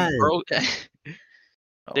fucking Corvette. broke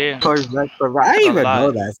Yeah. Corvette. I didn't A even know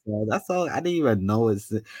lot. that song. That's all. I didn't even know it's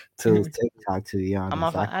to TikTok. To be I'm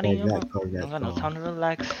honest, off I an addy. Corvette I got no song. time to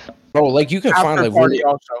relax. Bro, like you can find After like party really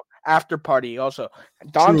also. After party also.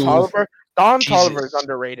 Don True. Toliver. Don Jesus. Toliver is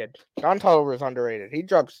underrated. Don Toliver is underrated. He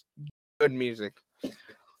drops good music.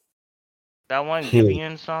 That one Yeah.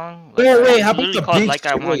 Giveon song. Wait, Like, wait, it's how about literally the called big "Like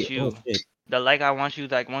I shit? Want Wait, You." shit. The "Like I Want You"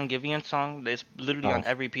 like one Giveon song. That's literally on Oh.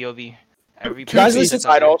 every POV. Every You guys POV listen is to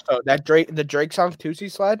Slide on there. also. The Drake song Tootsie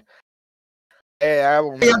Slide. Yeah, I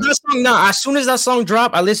will. Yeah, that song. Nah, as soon as that song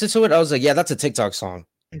dropped, I listened to it. I was like, yeah, that's a TikTok song.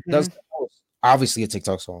 That's obviously a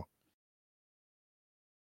TikTok song.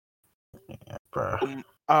 Bro.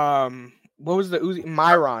 What was the Uzi?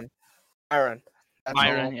 Myron. That's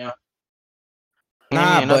Myron, all. yeah. Nah,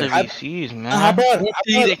 Nah, but another how VCs, man. about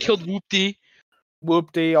Whoopty, they killed Whoopty.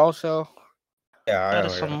 Whoopty also. yeah, That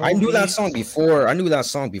is some I knew that movies. song before. I knew that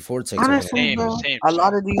song before TikTok. Honestly, Same, bro, same, a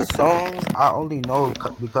lot same. of these songs I only know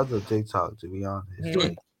because of TikTok. To be honest,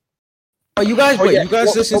 like, Oh, you guys, Oh, wait, yeah. you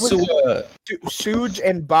guys listen What to Suge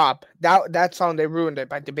and Bop. That song they ruined it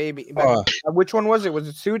by the baby. I Which one was it? Was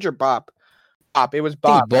it Suge or Bop? Bop. It was think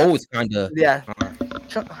Bop. both kind of. Yeah.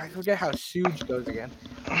 I forget how Suge goes again.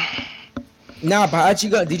 Nah, but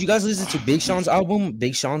did you guys listen to Big Sean's album?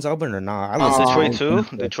 Big Sean's album or nah? I listened Detroit to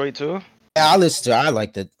too. Detroit too. Yeah, I listened to it. I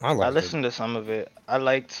liked it. I I liked it. listened to some of it. I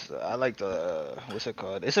liked what's it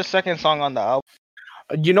called? It's the second song on the album.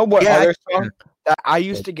 You know what Yeah, other song that I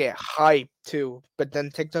used to get hyped to, but then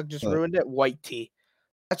TikTok just What? ruined it? White Tee.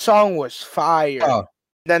 That song was fire. Oh,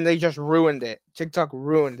 Then they just ruined it. TikTok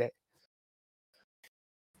ruined it.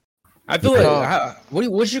 I feel like No.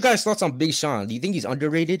 what's your guys' thoughts on Big Sean? Do you think he's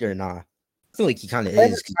underrated or not? I feel like he kind of I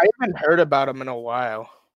is. haven't heard about him in a while.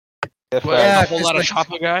 Well, Yeah, a whole it's lot of like-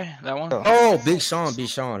 chopper guy. That one. Oh, Big Sean,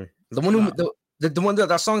 the one who the one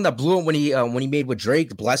that song that blew up when he made with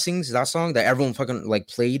Drake, Blessings, that song that everyone fucking like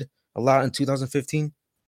played a lot in 2015.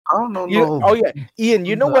 I don't know. Oh yeah, Ian.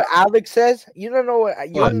 You know what Alex says? You don't know what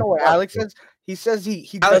you What? don't know what Alex says. He says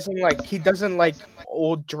he doesn't like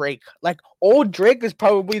old Drake. Like old Drake is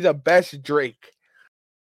probably the best Drake.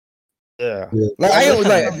 Yeah. Yeah. Like I I listen-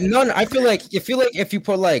 like none. I feel like if you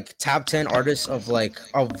put like top 10 artists of like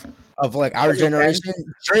our 2010, generation,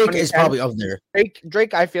 Drake is 2010. probably up there.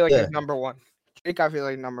 Drake, I feel like Yeah. is number one. Drake, I feel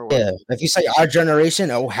like number one. Yeah. If you say our generation,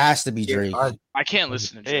 it has to be Drake. I can't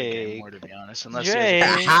listen to Drake Drake. anymore, to be honest, unless he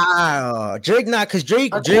has a Drake. How? Drake not because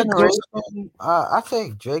Drake Our goes generation, I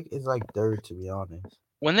think Drake is like third. To be honest,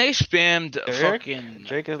 when they spammed Drake? fucking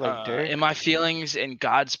Drake is like Drake. In My Feelings and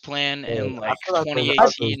God's Plan in Yeah, like I feel like there's 2018.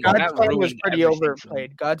 others. God's That Plan was ruined pretty everything for me.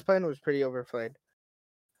 overplayed. God's Plan was pretty overplayed.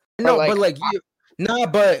 No, But, but like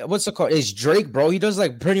but what's it called? It's Drake, bro. He does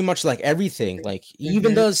like pretty much like everything. Like he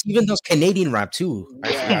even does Canadian rap too. I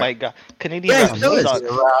Yeah. Oh feel. my god, Canadian Yeah, rap he does.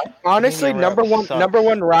 sucks. Honestly, Canadian rap sucks. number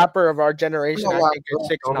one rapper of our generation, I think is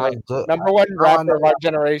 6ix9ine. Number one rapper of our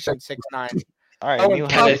generation, 6ix9ine. All right, Oh, new bro,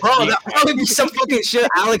 head. Bro, that probably be some fucking shit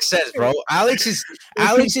Alex says, bro. Alex's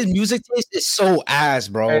music taste is so ass,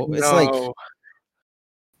 bro. It's like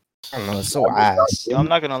I don't know, it's so ass. Yo, I'm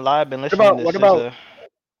not gonna lie, I've been listening about- to what SZA. about-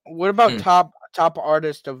 what about Hmm. top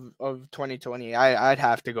artist of 2020? I'd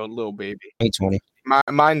have to go Lil Baby. 2020.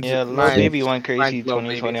 Mine's Yeah, Lil mine's- Baby went mine's crazy. Lil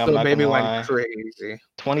 2020. Baby. I'm Lil not Baby gonna went lie. crazy.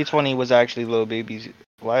 2020 was actually Lil Baby's.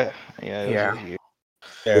 What? Yeah. It was Yeah. his year.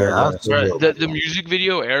 Yeah, Bro, the music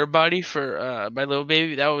video Everybody for by Lil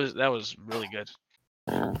Baby, that was really good.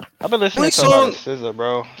 I've been listening Only to a lot of song- SZA,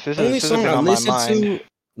 bro. The only SZA song been I on my listened mind. to,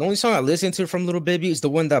 the only song I listened to from Little Baby is the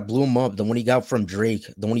one that blew him up, the one he got from Drake,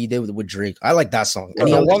 the one he did with Drake. I like that song. The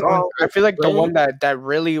Any other one- song? I feel like the one that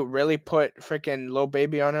really put freaking Lil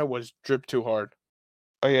Baby on it was Drip Too Hard.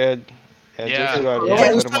 Oh yeah. Yeah. Just got- Yeah,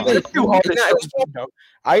 yeah, it was put 'em on. fucking- Drip Too Hard is Yeah, so it was- good, though.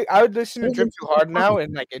 I would listen to Drip Too Hard now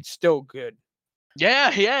and like it's still good. Yeah.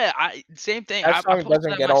 Same thing. That I song posted doesn't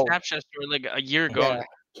that get on my old. Snapchat story like a year ago. Yeah.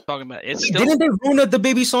 Talking about it. It's still Didn't they ruin the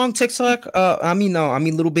Baby song TikTok? I mean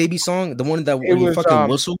Little Baby song, the one that when he was, fucking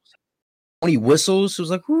whistles. When he whistles, it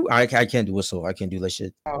was like, "Whoo, I can't do whistle. I can't do that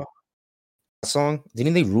shit." Oh. That song,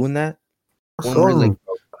 didn't they ruin that? One Song. where, like,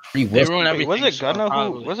 he they whistles. ruined Wait, everything. was it so Gunna who?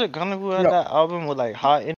 probably. Was it Gunna who had No. that album with like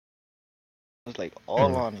hot? It was like all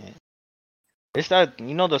Mm. on it. It's that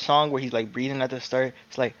the song where he's like breathing at the start.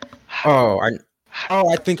 It's like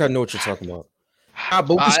I think I know what you're talking about. But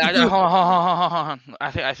we should do- Hold on.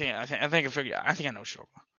 I think I figured. I think I know what you're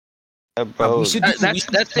talking about. bro. we should-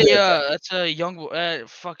 That's a young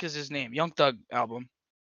fuck is his name? Young Thug album.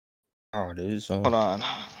 Oh, it is. Hold on.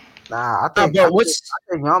 Nah, I think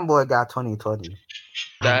YoungBoy got 2020.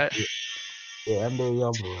 That Yeah, NBA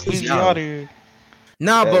YoungBoy. Who's Yeah. out here?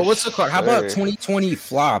 Nah, but Yes, what's it called? How about sir. 2020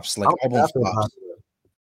 flops, like album That's flops?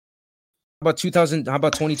 about 2000? How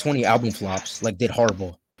about 2020 album flops? Like did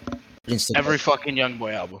horrible. Every fucking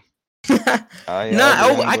YoungBoy album.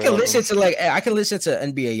 I can listen to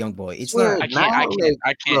NBA YoungBoy. It's not.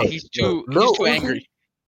 I can't. He's too angry.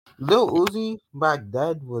 Lil Uzi back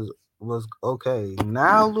then was okay.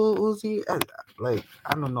 Now Lil Uzi, I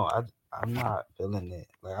don't know. I'm not feeling it.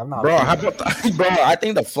 Like I'm not. Bro, I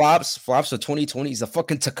think the flops of 2020 is the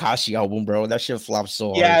fucking Tekashi album, bro. That shit flops so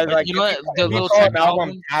hard. Yeah, like you know what? The Lil Tecca Tecca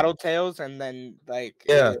album, Tattletales, and then it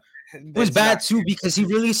was bad too because he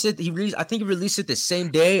released it. I think he released it the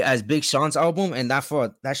same day as Big Sean's album, and that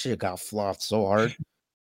shit got flopped so hard.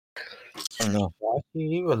 I don't know.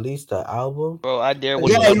 He released the album, bro. I dare.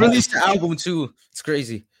 Yeah, he released the album too. It's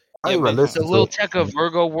crazy. Yeah, the Lil Tecca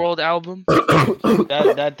Virgo World album.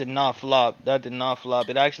 that did not flop. That did not flop.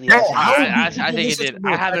 It actually. I think it did.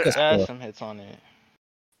 I have some hits on it.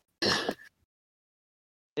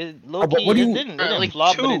 It didn't flop, but it didn't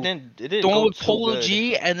the one go with too Polo good.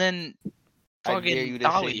 G and then fucking I dare you to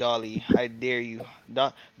Dolly. say Dolly. I dare you.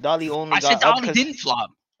 Dolly only. I said Dolly didn't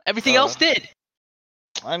flop. Everything else did.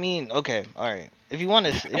 I mean, okay, all right. If you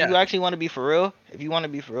actually want to be for real,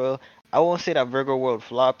 I won't say that Virgo World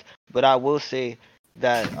flopped, but I will say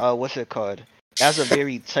that what's it called? It has a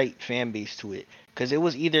very tight fan base to it, because it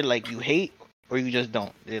was either like you hate or you just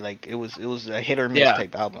don't. It was a hit or miss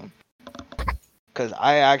type album. Because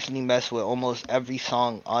I actually mess with almost every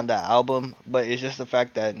song on that album, but it's just the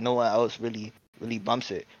fact that no one else really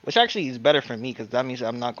bumps it, which actually is better for me because that means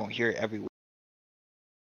I'm not gonna hear it everywhere.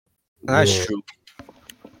 That's true.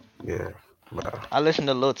 Yeah. Wow. I listen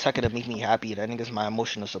to Lil Tecca to make me happy. That nigga's my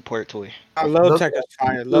emotional support toy. Lil Tecca's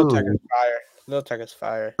fire. Lil Tecca's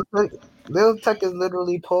fire. Lil Tecca is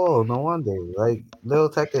literally Paul. No wonder. Like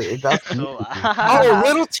Lil Tecca, that's Lil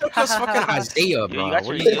Tecca's fucking Isaiah, bro.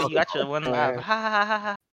 You got your one.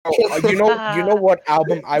 You know what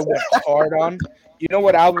album I went hard on? You know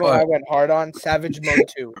what album I went hard on? Savage Mode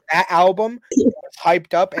 2. That album was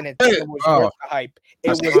hyped up, and it was worth the hype. It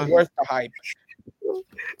was worth the hype.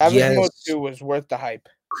 Savage Mode 2 was worth the hype.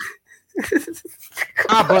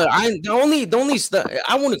 But the only stuff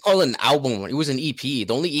I wouldn't call it an album. It was an EP. The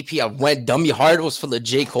only EP I went dummy hard was for the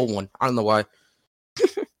J. Cole one. I don't know why.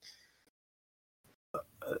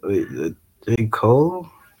 Wait, J. Cole?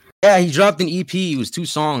 Yeah, he dropped an EP. It was 2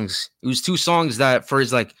 songs. It was 2 songs that for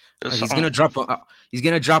his he's gonna drop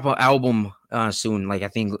an album soon. Like I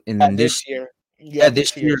think in this year. Yeah,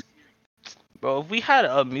 this year. Bro, if we had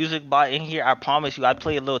a music bot in here, I promise you, I'd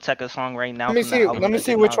play a Lil Tecca song right now. Let me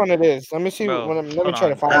see which one it is. Let me see. Bro, let me try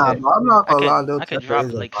to find it. I'm not gonna lie. I could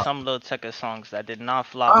drop like some Lil Tecca songs that did not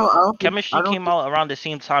flop. Chemistry came out around the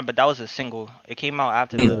same time, but that was a single. It came out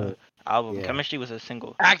after the album. Yeah. Chemistry was a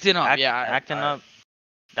single. Acting Up. Acting Up.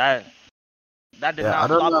 That did not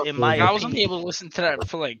flop in my opinion. I was only able to listen to that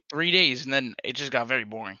for like 3 days, and then it just got very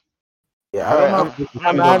boring. Yeah, I don't know.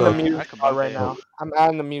 I'm adding the music bot right now. I'm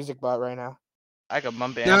adding the music bot right now. I could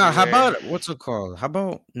bump it. Yeah, how about what's it called? How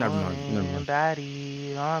about never mind.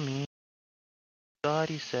 Body on me. I've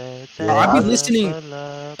been listening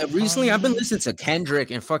recently. I've been listening to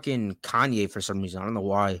Kendrick and fucking Kanye for some reason. I don't know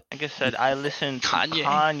why. Like I said, I listened to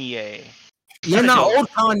Kanye. Yeah, not old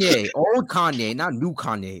Kanye, not new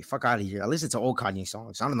Kanye. Fuck out of here. I listen to old Kanye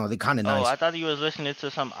songs. I don't know, they kind of nice. Oh, I thought you was listening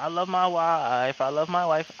to some I love my wife.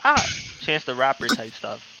 Chance the Rapper type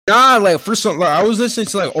stuff. Nah, like first of all, I was listening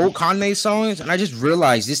to like old Kanye songs, and I just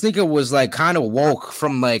realized this nigga was like kind of woke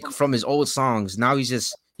from his old songs. Now he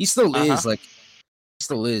still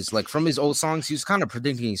is like from his old songs. He was kind of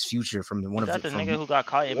predicting his future from one of the nigga who got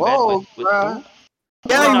caught in bed with who?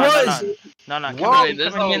 Yeah, he was. No.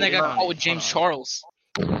 There's a man that got caught with James Charles.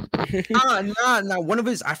 Nah. One of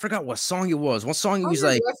his, I forgot what song it was. One song he was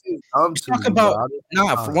like, talking about.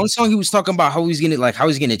 For one song he was talking about how he's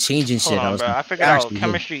gonna change and shit. I forgot.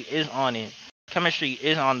 Chemistry is on it. Chemistry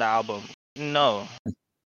is on the album. No.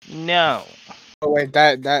 Oh wait,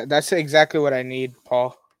 that's exactly what I need,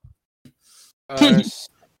 Paul. Chemistry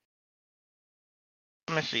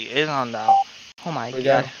is on the album. Oh my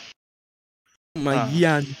god. Oh my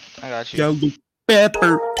god. I got you. Yellow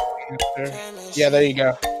pepper. Yeah, there you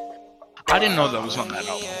go. I didn't know that was on that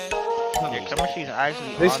album. Yeah, Chemistry's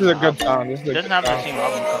actually. This is a good song. It doesn't have the same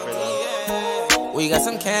album cover though. We got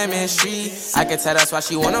some chemistry. I can tell that's why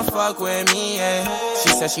she wanna fuck with me. Yeah. She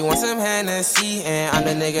said she wants some Hennessy, and I'm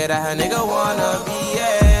the nigga that her nigga wanna be.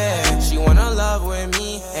 Yeah. She wanna love with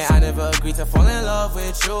me, and I never agreed to fall in love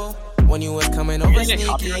with you. When you was coming over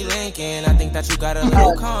sneaky linking, I think that you got a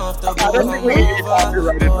little comfortable. Come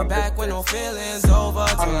over, go back when no feelings over.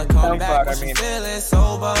 Till I come back when she feeling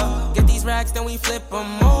sober. Get these racks, then we flip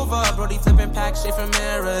them over. Brody flipping pack shit from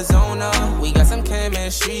Arizona. We got some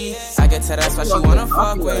chemistry. I can tell that's why she wanna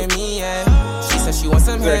fuck with me, yeah. She said she wants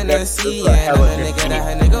some Hennessy, yeah. I'm a nigga that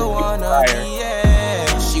her nigga wanna be,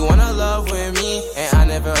 yeah. She wanna love with me, and I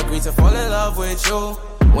never agreed to fall in love with you.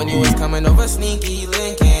 When you was coming over sneaky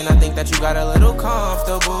linking, I think that you got a little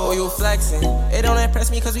comfortable. You flexing, it don't impress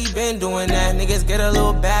me cause we been doing that. Niggas get a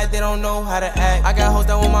little bad, they don't know how to act. I got hoes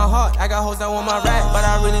that want my heart, I got hoes that want my rap, but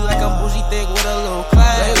I really like a bougie thick with a little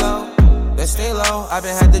class. Stay low, then stay low. I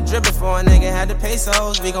been had the drip before a nigga had the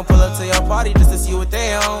pesos. We gon' pull up to your party just to see what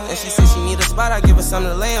they on. And she said she need a spot, I give her something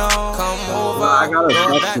to lay on. Come over, go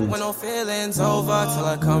back when no feelings over. Till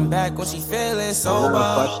I come back when she feeling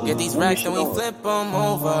sober. Get these racks and we flip them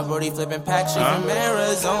over. Brody flipping pack shit from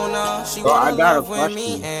Arizona. She wanna love with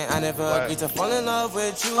me, and I never agreed to fall in love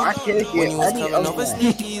with you. When you was coming over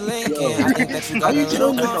sneaky linking, I think that you got a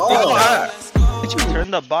little Did you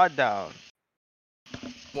turn the bot down?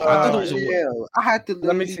 I had to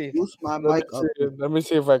let me see. Boost my mic up. Let me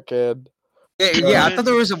see if I can. Yeah, I thought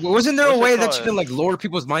there was wasn't there a way that you can like lower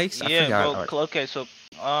people's mics? Yeah, bro. Okay, so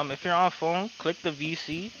if you're on phone, click the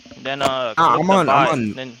VC, then click I'm the on. bot,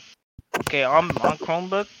 then okay, I'm on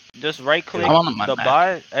Chromebook. Just right click the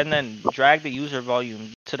bot and then drag the user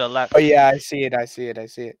volume to the left. Oh yeah, I see it.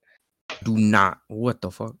 Do not. What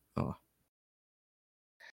the fuck? Oh.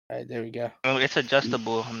 Alright, there we go. It's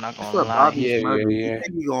adjustable. I'm not gonna lie. Yeah. You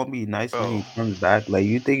think he gonna be nice when he comes back? Like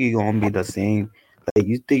you think he gonna be the same? Like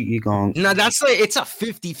you think he gonna? No, that's like it's a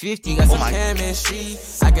 50-50. Got some chemistry.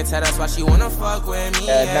 I can tell that's why she wanna fuck with me.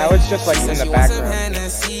 Yeah, now it's just like in the background. And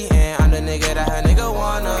I'm the nigga that her nigga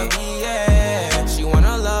wanna be. Yeah, she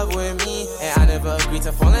wanna love with me, and I never agreed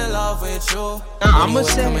to fall in love with you. I'm gonna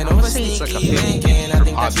say it's like a 50-50. I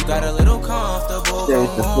think that you got a little comfortable.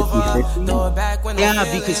 Yeah,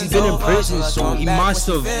 because he's been in prison, so he must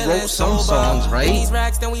have wrote some songs, right?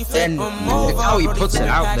 And how he puts it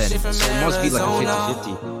out, then so it must be like a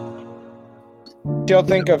 50-50. Still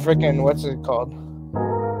think of freaking what's it called?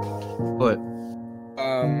 What?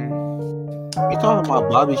 You talking about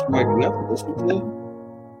Bobby Shmurda? You have to listen to it.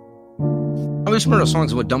 Bobby Shmurda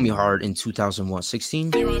songs with Dummy Hard in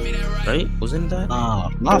 2016, right? Wasn't that?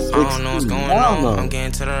 Not 16. I don't know what's going on. I'm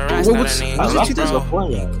getting to the rest of the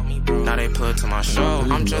niggas. Now they put to my show.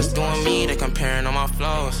 I'm just doing me. They comparing all my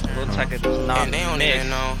flows. And they don't even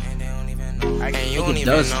know. It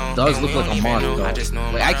does look like a month, though.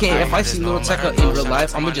 Like I can't. If I see Lil Tecca in real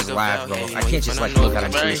life, I'm gonna just laugh, bro. I can't just like look at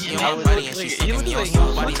him. He looks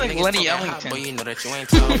like Lenny Ellington.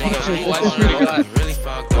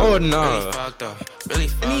 Oh no.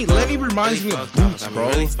 Lenny reminds me of Boots, bro.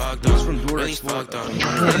 Boots from Dora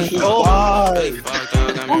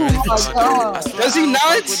Oh my god. Does he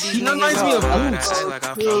not? He reminds me of Boots. It's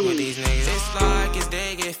like it's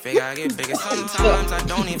day get fake, I get bigger. Sometimes I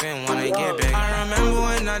don't even wanna get big. I remember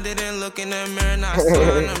when I didn't look in the mirror, not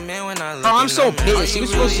seeing the man when I look. I'm so pissed.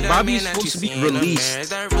 Bobby's supposed to be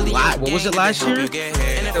released. What was it last year?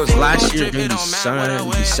 It was last year during December.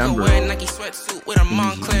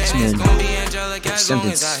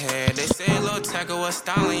 Sentence. They say Lil Tecca was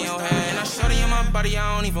styling your head. And I shorty in my body,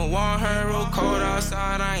 I don't even want her. Real cold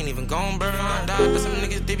outside, I ain't even gon' burn my dog. But some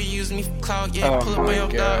niggas, they be using me for clout. Yeah, pull up on your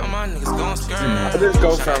dog. My niggas gon' skirt. I just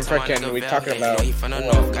go from freaking, we talking about to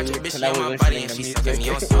now we're listening to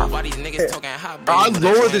music. I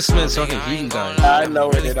lowered this man so I can hear you guys. I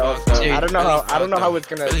lowered it also. I don't know how it's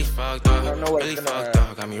gonna. I don't know what it's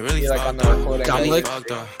gonna be like on the recording.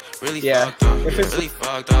 Yeah, if it's really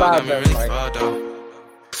fucked up,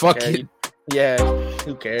 fuck it. Yeah,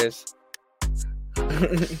 who cares?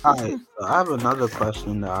 Alright, so I have another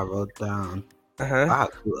question that I wrote down. I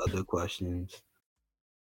have two other questions.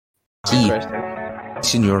 Senor.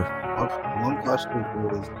 One question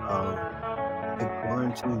is, if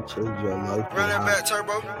quarantine changed your life, run that back,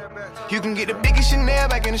 Turbo. You can get the biggest Chanel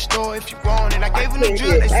back in the store if you want it. I gave him the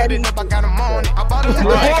drip, they set it up, I got him on it. I bought him over him,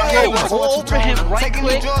 right taking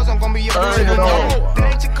click. the drugs, I'm gonna be your bitch. It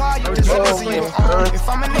ain't your car, you just so you own. If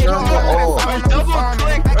I'm a nigga,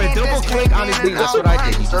 double click on his thing, that's what I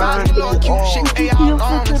did. Go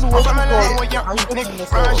to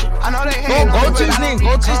his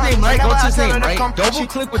name, right? Double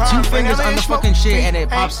click with two fingers on the fucking shit and it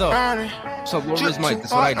pops up. So lower his mic.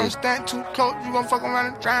 That's what I did. Stand too close, you gon' fuck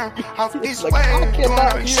around and drown. Off this Like, way, I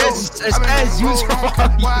cannot hear him. It's as usual.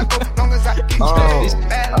 long as I get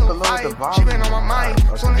bad little vibe. She been on my mind.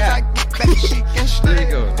 Soon as I get back, she can stay.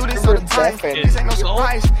 Do this all the time. This ain't no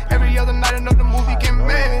surprise. Every other night, I know the movie get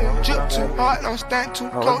made. Drip too hard, don't stand too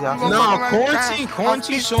close. No,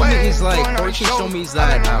 quarantine show me is like quarantine show me is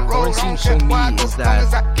that quarantine show me is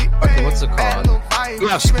that okay, what's it called? You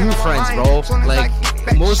have school friends, bro. Like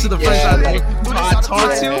most of the friends I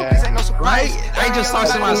talk to, right? I just talk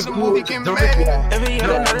to my school.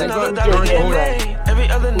 Every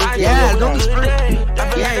other night, yeah, don't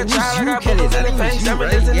yeah, it was you, Kenny. That was you,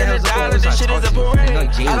 right? Yeah, it was this shit is a parade.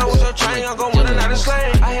 I don't want your triangle, gon' win another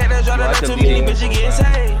slave. I had that draw that too many bitches getting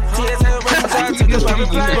saved. TSA represent to this private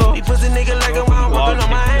play. He pussy nigga like a wild working on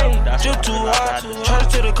my aim. Drip too hard, charge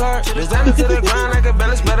to the car. Designer to the ground like a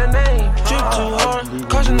balance better name. Drip too hard,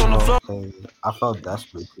 caution on the floor. I felt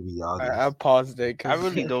desperate to be honest. I paused it. I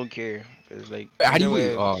really don't care. Cause like, how do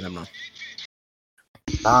you? Oh, never mind.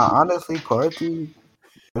 Honestly, quarantine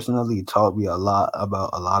personally taught me a lot about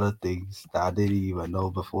a lot of things that I didn't even know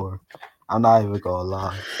before. I'm not even gonna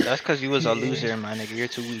lie. That's because you was a loser, my nigga. You're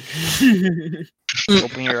too weak.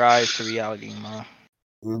 Open your eyes to reality, man.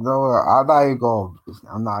 You know what? I'm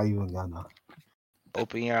not even gonna.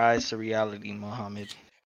 Open your eyes to reality, Muhammad.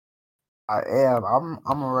 I am.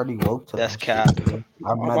 I'm already woke to That's that cap. shit.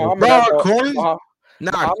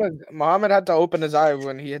 Muhammad had to open his eye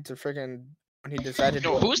when he had to freaking when he decided.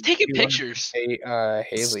 Yo, who's taking pictures?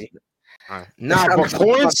 Haley. Nah, but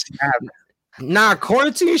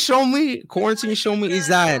quarantine show me is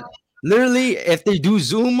that literally if they do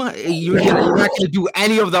Zoom, you're not gonna do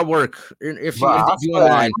any of that work if you do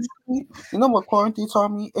online. You know what quarantine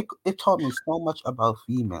taught me? It taught me so much about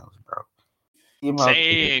females, bro.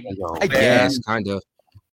 Same. I guess, kind of.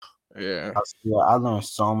 Yeah. I learned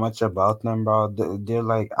so much about them, bro. They're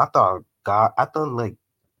like, I thought like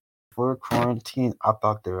for quarantine, I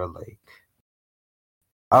thought they were like,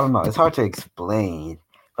 I don't know. It's hard to explain,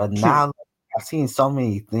 but now I've seen so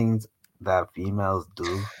many things that females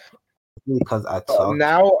do. Because I talk.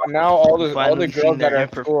 Now all the girls that are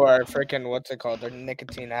cool are freaking what's it called? They're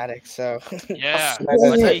nicotine addicts. So yeah, I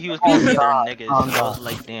tell you, he was being niggas. I was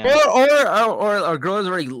like, damn. Or our girls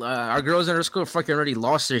already, our girls in our school fucking already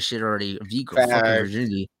lost their shit already. Vico, fucking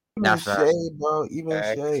virginity. Even Shay, bro. Even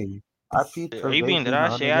Shay. I peeped her.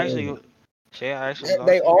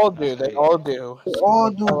 They all do. They all do.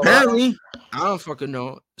 Apparently, I don't fucking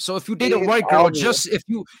know. So if you date a white girl,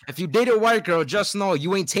 if you date a white girl, just know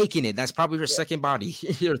you ain't taking it. That's probably your second body.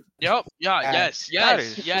 Yep. Yeah. Yes.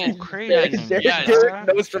 Crazy. Derek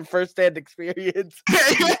knows from firsthand experience.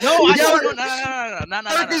 No.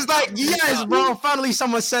 It's like yes, bro. Finally,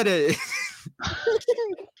 someone said it.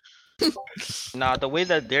 Nah, the way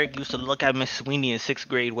that Derek used to look at Miss Sweeney in 6th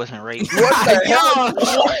grade wasn't right. What the hell?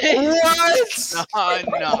 What?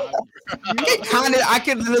 No. I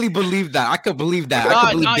could literally believe that. I could believe that.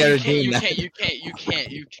 I could believe Derek doing that.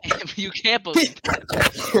 You can't believe that.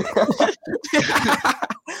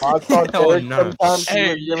 I thought Derek sometimes he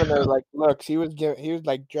was giving her like looks. He was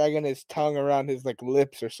like dragging his tongue around his like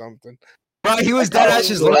lips or something. Right, he was dead ass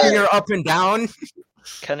just looking her up and down.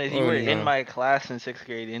 Kenneth, you were in my class in 6th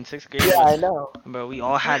grade. In 6th grade, yeah, I know. But we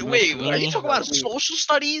all had. Wait, are you talking about social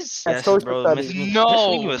studies? Yes, social bro. studies. Miss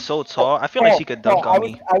Sweeney was so tall. I feel like she could dunk on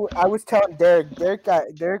me. I was telling Derek.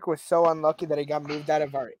 Derek was so unlucky that he got moved out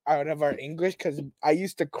of our English because we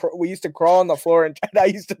used to crawl on the floor and I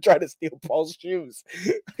used to try to steal Paul's shoes.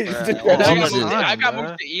 I got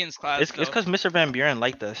moved to Ian's class. It's because Mr. Van Buren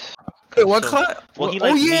liked us. Wait, what class? Well, he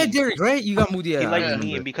liked me. Derek, right? You got moved. Yeah, he liked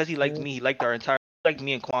me, and because he liked me, he liked our entire. Like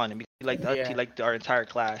me and Quan, and because he liked us, he liked our entire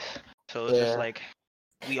class. So it's just like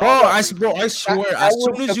we all. I swear, as soon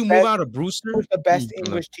as you move out of Brewster, he was the best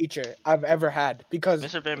English teacher I've ever had because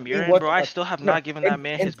Mr. Van Buren, bro. I still have not given that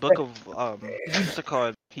man his book of what's it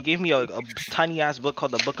called? He gave me a tiny ass book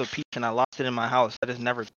called the Book of Peace, and I lost it in my house. That is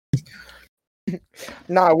never.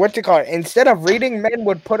 Nah, what's it called? Instead of reading, men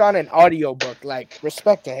would put on an audiobook. Like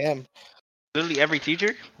respect to him. Literally every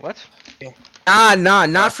teacher? What? Nah,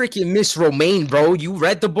 not freaking Miss Romaine, bro. You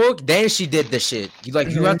read the book, then she did the shit. You had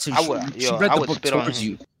to. She read the book towards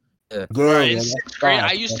you. In 6th grade,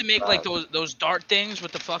 I used to make like those dart things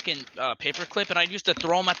with the fucking paper clip, and I used to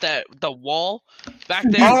throw them at the wall back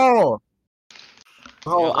there. I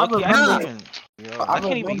remember. I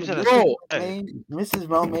can't even use it. Mrs.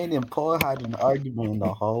 Romaine and Paul had an argument in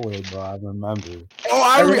the hallway, bro. I remember.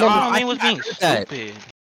 I remember. Romaine was being stupid.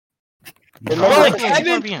 Remember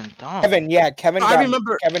Kevin? Yeah, Kevin. I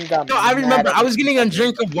remember. Kevin got. No, I remember. I was getting a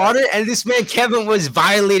drink of water, and this man Kevin was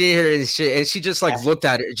violating her and shit, and she just like looked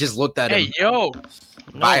at it, just looked at him. Hey, yo.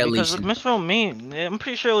 No, because Miss Romaine, I'm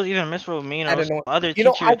pretty sure it was either Miss Romaine or some other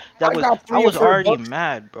teacher I was already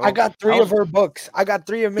mad, bro. I got 3 of her books. I got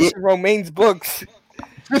 3 of Miss Romaine's books.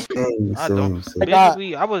 I got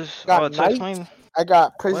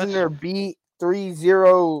Prisoner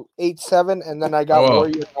B3087, and then I got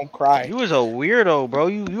Warrior Don't Cry. You was a weirdo, bro.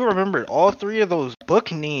 You remembered all 3 of those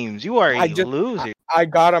book names. You are a loser. I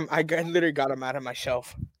got them. I literally got them out of my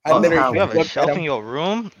shelf. You have a shelf in your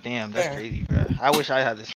room? Damn, that's crazy, bro. I wish I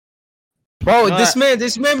had this. Bro, this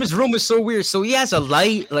man's room is so weird. So he has a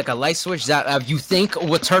light switch that you think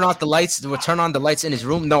would turn on the lights in his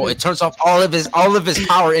room. No, it turns off all of his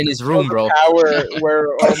power in his room, bro. Power where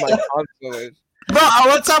all my console is. Bro,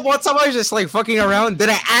 one time I was just like fucking around. Then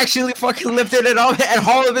I actually fucking lifted it up, and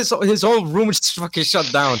all of his whole room was just fucking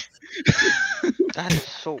shut down. That is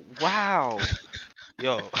so wow.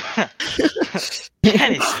 Yo,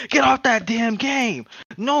 Dennis, get off that damn game.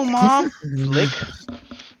 No, mom. Flick.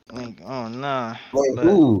 Like, oh nah. Wait,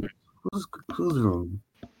 whose room?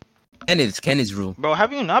 Kenneth's room. Bro,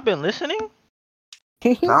 have you not been listening?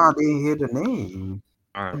 Nah, I didn't hear the name.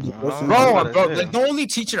 Bro, the only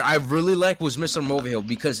teacher I really liked was Mr. Mulvihill,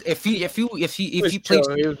 because if he played,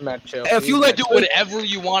 he was mad chill. If you like do whatever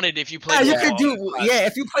you wanted if you played. Yeah, you could do. Yeah,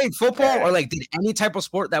 if you played football or like did any type of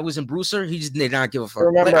sport that was in Brewster, he just did not give a fuck.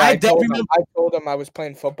 Remember, I told him I was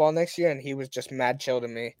playing football next year, and he was just mad chill to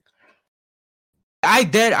me. I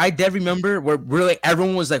did remember where like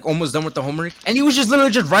everyone was like almost done with the homework, and he was just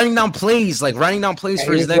literally just writing down plays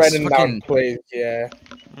for his next fucking plays. Yeah.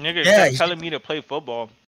 Nigga kept telling me to play football.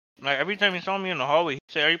 Like every time he saw me in the hallway, he'd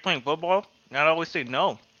say, "Are you playing football?" And I'd always say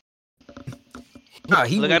no. Nah,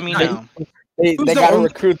 look at me now. They gotta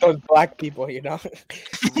recruit those black people, you know.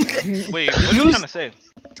 Wait, what are you trying to say?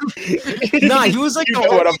 Nah, he was like the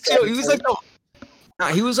only chill.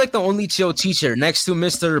 He was like the only chill teacher next to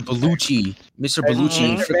Mr. Bellucci. Mr.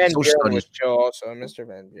 Bellucci. Mr. Van Buren was chill also. Mr.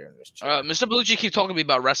 Van Buren was chill. Mr. Bellucci keeps talking to me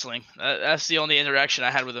about wrestling. That's the only interaction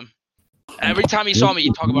I had with him. Every time he saw me,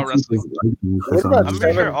 he'd talk about wrestling. I'm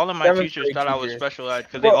pretty sure all of my teachers thought I was special ed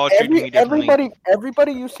because they all treated me differently.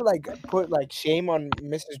 Everybody used to like put like shame on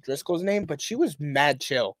Mrs. Driscoll's name, but she was mad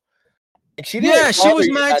chill. Like, she was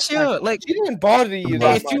mad chill. Like she didn't bother you.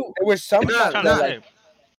 There was some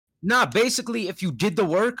basically, if you did the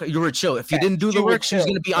work, you were chill. If you didn't do the work, she was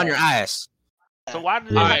gonna be on your ass. So why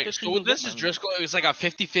did so with Mrs. Driscoll, it was like a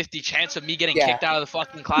 50-50 chance of me getting kicked out of the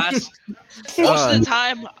fucking class. Most of the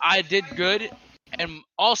time, I did good, and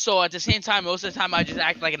also at the same time, most of the time, I just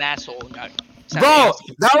acted like an asshole. Bro,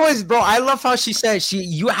 I love how she said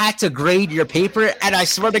you had to grade your paper, and I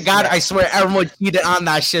swear to God, I swear everyone cheated on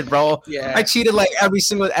that shit, bro. Yeah. I cheated like every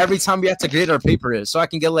time we had to grade our paper, so I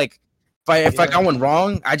can get like, if I got one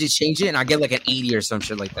wrong, I just change it and I get like an 80 or some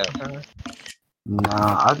shit like that.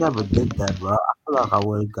 Nah, I never did that, bro. I feel like I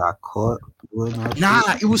would have got caught doing that.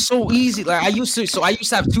 Nah, it was so easy. Like I used to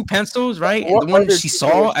have 2 pencils, right? And the one she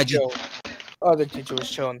saw, I just. Other teacher was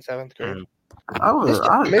chill in 7th grade.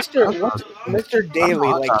 Mr. Daly,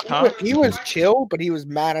 like he was chill, but he was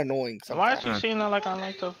mad annoying. Why is he saying that like I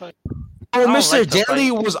like to fight? Oh, Mr. Daly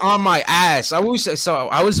was on my ass. Ian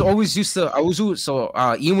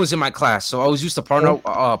was in my class, so I was used to partner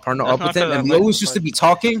up with him, and we always used to be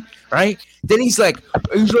talking, right? Then he's like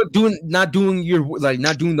not doing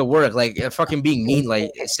the work, like fucking being mean,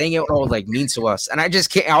 like saying it all like mean to us, and I just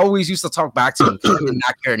can't. I always used to talk back to him because I did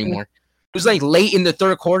not care anymore. It was like late in the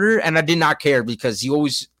 3rd quarter, and I did not care because he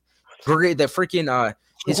always the freaking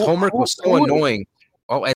his homework was so annoying.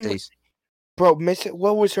 All essays. Bro,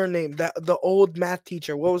 what was her name? The old math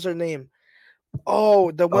teacher. What was her name?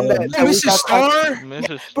 Oh, the one that Mrs. Starr.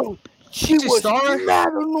 Bro, she was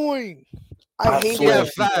mad annoying. I hate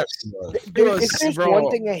that. If there's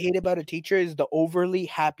one thing I hate about a teacher is the overly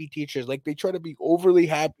happy teachers. Like they try to be overly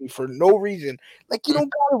happy for no reason. Like you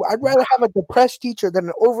don't gotta. I'd rather have a depressed teacher than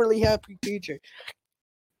an overly happy teacher.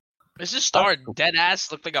 Mrs. Starr, dead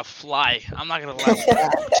ass, looked like a fly. I'm not gonna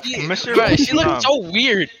lie. She looked so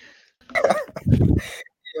weird.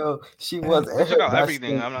 Yo, she was. She took out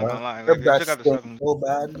everything. I'm not gonna lie. Her best so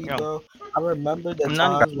badly, bro. I remember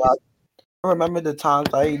the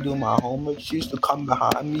times I didn't do my homework. She used to come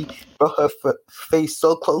behind me, bro. Her face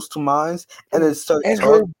so close to mine, and it started. And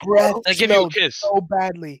her breath smelled so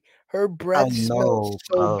badly. Her breath smelled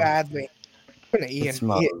so badly. Ian.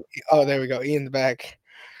 Oh, there we go. Ian's back.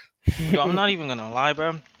 Yo, I'm not even gonna lie,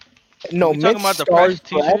 bro. No, talking about the press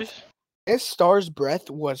teachers. Miss Starr's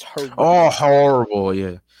breath was horrible. Oh, horrible!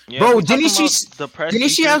 Yeah. Yeah, Bro, we didn't talking she? about depressed Didn't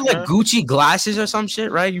she teachers, have like bro? Gucci glasses or some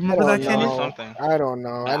shit? Right? You remember that, Yeah, Kenneth? something. I don't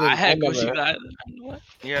know. I had never- Gucci that. What?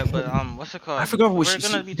 Yeah, but what's it called? I forgot what We're she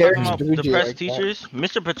gonna be They're talking about bougie depressed like that. teachers.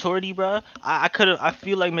 Mr. Patordi, bro. I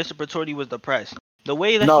feel like Mr. Patordi was depressed. The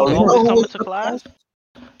way that No, he you know always who come was into class.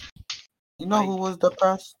 You know who was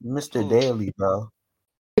depressed? Mr. Who? Daly, bro.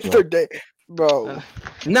 Mr. Day, bro.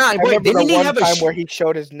 Nah, I wait, remember didn't the he one have a? time where he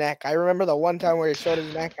showed his neck. I remember the one time where he showed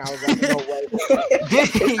his neck. I was like, no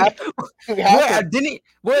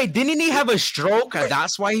way. Didn't he have a stroke?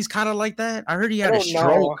 That's why he's kind of like that. I heard he had a don't know.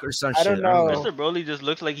 stroke or some I shit. don't know. Mr. Broly just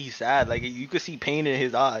looks like he's sad. Like you could see pain in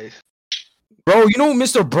his eyes. Bro, you know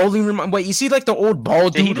Mr. Broly? Wait, you see like the old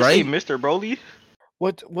bald Did he dude, just say right? Mr. Broly?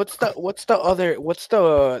 What's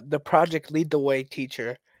the project lead the way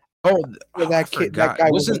teacher? Oh, Where that kid, that guy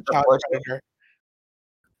was a child predator.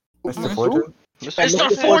 Mr. Fortune?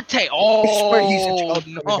 Mr. Forte. swear he's a Oh child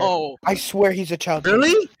no. I swear he's a child.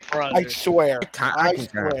 Really? I swear. I I can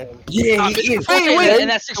swear. Yeah, Mr. he is. Forte Wait, and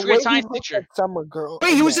that sixth grade science teacher. Summer girl.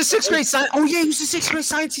 Wait, he was the sixth grade science. Oh yeah, he was the sixth grade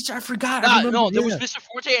science teacher. I forgot. I remember, No, there yeah. was Mr.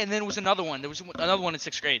 Forte and then there was another one. There was another one in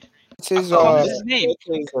sixth grade. It's his, What's his name?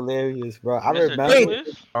 It's hilarious, bro. I Mr. remember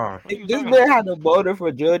Douglas? Oh. What are you this talking man about? had a motor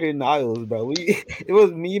for Jordan Niles, bro. It was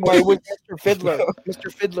me, Oh, it my was Mr. Fiddler.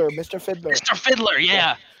 Mr. Fiddler. Mr. Fiddler,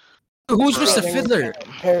 yeah. Who's Bro, Mr. they Fiddler?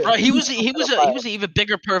 Bro, he was an even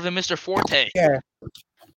bigger perv than Mr. Forte. Yeah.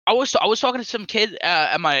 I was talking to some kid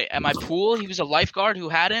at my pool. He was a lifeguard who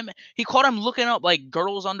had him. He caught him looking up like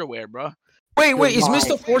girls' underwear, bro. Wait, is Goodbye.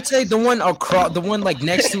 Mr. Forte the one across, the one like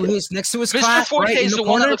next to his Mr. class? Forte right, in is the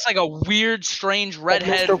one that corner? looks like a weird, strange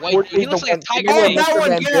redhead Mr. white. Forte He is looks the like a one- tiger. Oh, Mr. that one,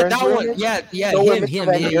 Van yeah, Buren that one, is? yeah, Know where him, Mr. yeah,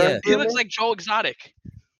 Van yeah. Buren He looks like Joe Exotic.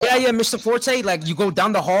 Yeah, Mr. Forte, like you go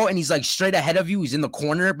down the hall and he's like straight ahead of you. He's in the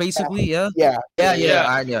corner, basically. Yeah, Yeah.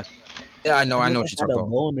 yeah. I know what you're had talking a about.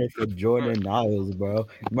 boner for Jordan Niles, bro.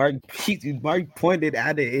 Mark pointed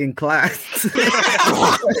at it in class.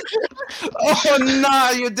 Oh nah,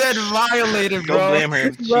 you're dead violated, Don't bro. blame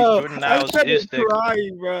her. Bro, Jordan I Niles started is thick.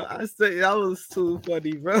 crying, bro. I said that was too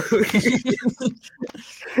funny, bro.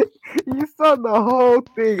 You saw the whole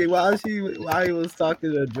thing while he was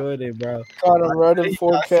talking to Jordan, bro. Got him running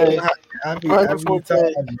 4K. Every Running 4K.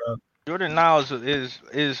 time, bro. Jordan Niles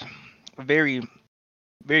is very,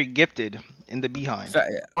 very gifted in the behind.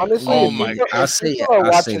 Honestly, Oh if my people- God, I'll if say people it, are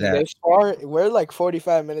I'll say watching that. this far, we're like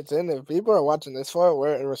 45 minutes in. If people are watching this far,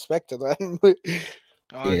 we're in respect to them.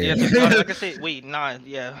 Yeah, to be honest, I can say wait, nah,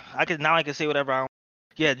 yeah. I can say whatever I want.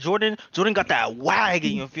 Yeah, Jordan got that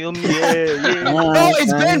wagon, you feel me? Yeah. Oh,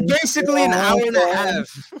 it's been basically an hour and a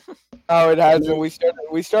half. Oh, it hasn't. We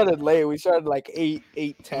started late. We started like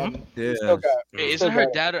 8:10. Yeah. Still got, Wait, still isn't her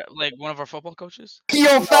got- dad like one of our football coaches?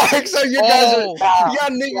 Yo, facts. So you guys Oh.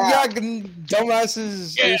 y'all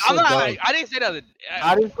dumbasses. Yeah, you're I'm so not. dumb. I didn't say that.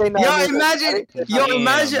 I didn't say nothing. Yo,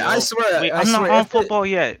 imagine. Damn, I bro. swear. Wait, I I'm not swear, on if it- football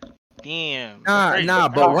yet. Damn. Nah,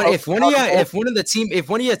 but if one of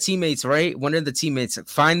your teammates, right, one of the teammates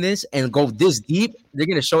find this and go this deep, they're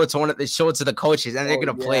gonna show it to the coaches and they're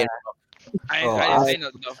gonna play it. I Oh, didn't say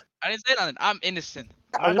nothing though. I didn't say nothing. I'm innocent.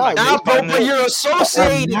 I'm not. Nah, bro, find but this- you're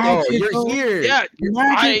associated though. You're here. Yeah,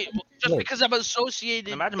 Imagine, just because I'm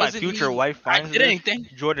associated. Imagine my doesn't future mean wife I finds did this. anything.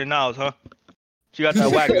 Jordan Niles, huh? She got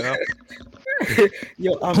that wagon, huh?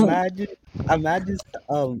 yo, imagine,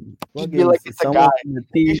 You'd be like, it's a someone guy. from the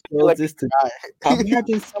team You'd be shows like, this to. guy.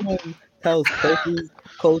 Imagine someone tells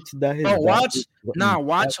coach that his. Bro, dad watch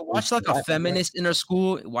is like a black, feminist in her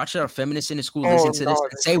school. Watch a feminist in the school Oh, listen to this no.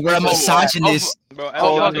 and say we're a misogynist. Bro,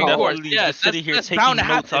 Oh, everyone of course. definitely Yeah, just sitting here that's taking bound to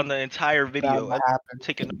notes happen. on the entire video. That happened.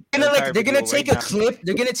 Taking They're gonna take a clip.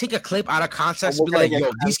 They're gonna take a clip out of context and be like, "Yo,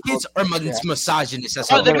 these kids are misogynists."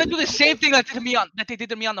 That's Oh, all. they're gonna do the same thing that they did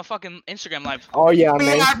to me on the fucking Instagram live. Oh yeah,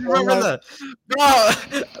 Man, man. I remember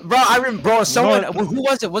that, bro. Someone who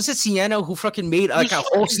was it? Was it Sienna who fucking made like a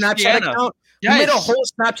whole Snapchat Sienna. account? He made a whole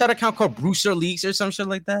Snapchat account called Brewster Leaks or some shit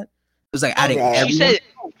like that. It was like adding Yeah. She everyone. said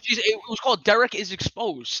it was called Derek is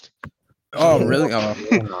exposed. Oh, really? Oh.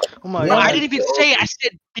 Oh my No, I god. didn't even say it. I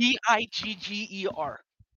said Bigger.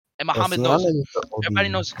 And Muhammad knows it. Everybody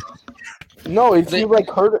knows. No, if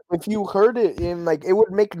you heard it in like, it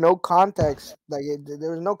would make no context. Like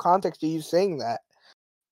there was no context to you saying that.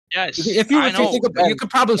 Yes, If you I know. think about it, you could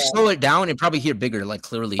probably slow it down and probably hear bigger, like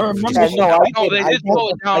clearly. Yeah, no, I No, did. they I did slow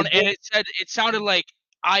did. it down, I and did. it sounded like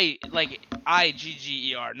Igger,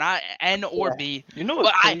 not N or Yeah. B. You know But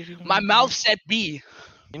what's crazy? my mouth said B.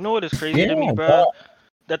 You know what is crazy to me, Yeah, bro?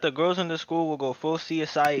 That the girls in the school will go full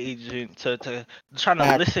CSI agent to trying to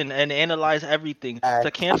Fact. listen and analyze everything Fact.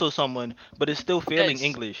 to cancel someone, but it's still failing Yes.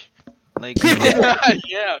 English. Like,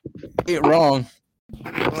 Yeah. It wrong.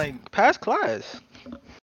 like past class.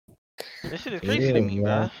 This shit is crazy to me,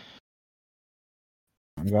 bro.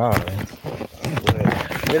 God.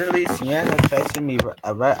 Literally, Sienna texted me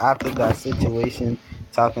right after that situation,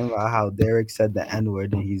 talking about how Derek said the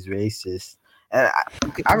N-word and he's racist. And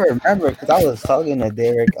I remember because I was talking to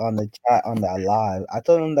Derek on the chat on that live. I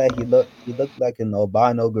told him that he looked like an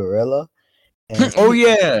albino gorilla. And Oh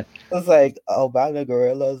yeah, it was like albino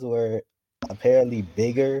gorillas were apparently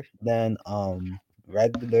bigger than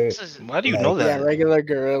regular. Why do you know that? Yeah, regular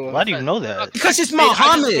gorilla. Why do you know that? because it's I just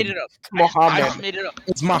Muhammad. made it up. Muhammad. I just made it up.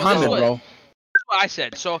 It's Muhammad, What? bro. That's what I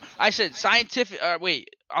said. So I said scientific. Wait,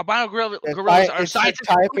 albino gorillas are it's scientifically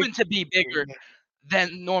scientific- proven to be bigger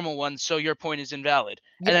than normal ones. So your point is invalid.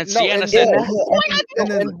 And then No, Sienna and said,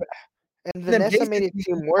 and Vanessa made it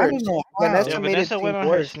seem I worse. don't know how. Vanessa Yeah, made it Vanessa seem went on her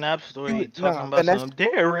worse. Snap story No, talking about Vanessa- some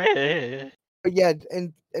Derek. But yeah,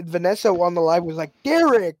 and Vanessa on the live was like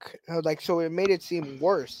Derek, like so it made it seem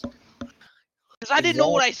worse. because I didn't know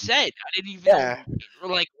what I said. I didn't even Yeah. know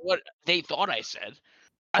like what they thought I said.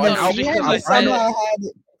 I And thought it was Sienna because I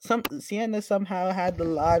said Sienna somehow had the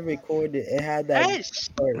live recorded. It had that. yes.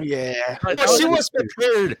 Yeah. But But she was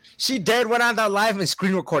prepared. She dead went on that live and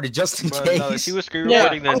screen recorded just in Bro, case. no, she was screen Yeah.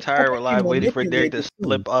 recording the entire live, waiting for Derek to manipulated too.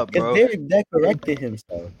 slip up, Because bro. Derek that corrected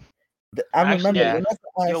himself. I Actually, remember. yeah. Vanessa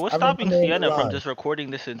asked- Yo, what's I stopping remember Sienna from live. just recording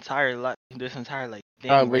this entire like thing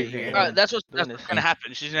Oh, right wait, here? yeah. that's what's Doing this. gonna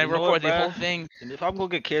happen. She's gonna You know what, record the whole bruh? thing. And if I'm gonna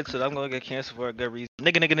get canceled, I'm gonna get canceled for a good reason.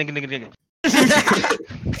 Nigga.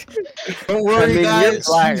 Don't I worry, mean, guys. you're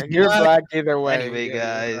black. She's You're black. black either way. Anyway,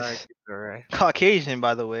 Yeah, you're guys. black either way. Caucasian,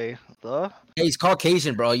 by the way. Duh. Hey, he's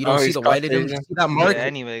Caucasian, bro. You don't Oh, see he's the white in him. You Caucasian. see that Yeah, mark?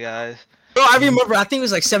 anyway, guys. Bro, I remember. I think it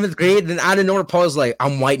was like 7th grade. Then out of nowhere, Paul's like,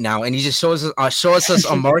 "I'm white now," and he just shows us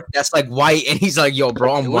a mark that's like white, and he's like, "Yo,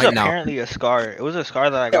 bro, I'm It was white now." apparently a scar. It was a scar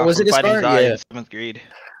that I Yeah, got was from it a fighting scar? Zai Yeah. in 7th grade.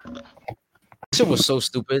 Shit was so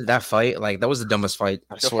stupid. That fight, like, that was the dumbest fight.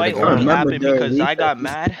 I The swear fight to only God. remember happened during because I recess. got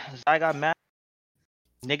mad. I got mad.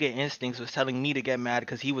 Nigga instincts was telling me to get mad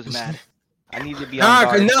because he was mad. I need to be on Nah,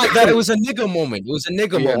 guard. that it was a nigga moment. It was a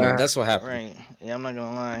nigga Yeah. moment. That's what happened. Right. Yeah, I'm not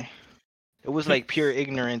gonna lie. It was like pure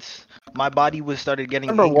ignorance. My body was started getting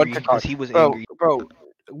Remember what angry to because talk- he was Bro, angry. bro,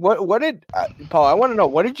 what did Paul? I want to know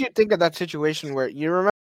what did you think of that situation where you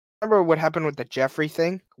remember what happened with the Jeffrey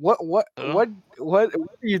thing? What were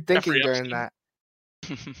you thinking Jeffrey during Epstein. that?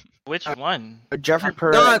 Which one? Jeffrey No,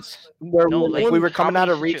 Perez, where no, we like, were coming how out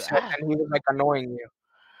of many recess shit- and he was like annoying you.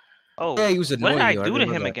 Oh, Yeah, he was what annoying did I you. do to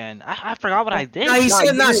remember him that. again? I forgot what I did. Nah, he Nah, said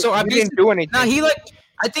you nah. didn't- So I you didn't do anything. Nah,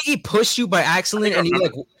 I think he pushed you by accident, and he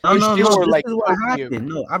like. No, Pushed no, you no. or, This like, is what poked you? happened.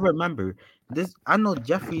 No, I remember. This. I know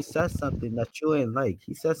Jeffrey said something that you ain't like.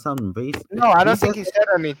 He said something racist. No, I don't think he said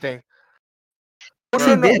anything. Yes,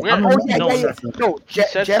 Bro, he did. we're- I remember no, he no. said something. No, He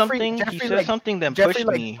said Jeffrey, something. Jeffrey, He said like, something, then Jeffrey, pushed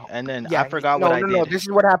like, me, and then yeah, I forgot no, what I no, did. no. This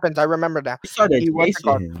is what happens. I remember that. He started He went to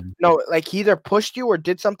chasing go- him. No, like he either pushed you or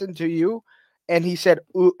did something to you, and he said,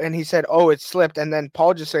 "Ooh," and he said, "Oh, it slipped," and then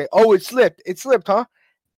Paul just said, "Oh, it slipped, huh?"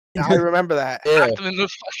 I remember that. Yeah.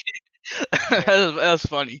 that was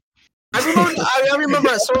funny. I remember.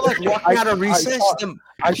 So like walking out of recess.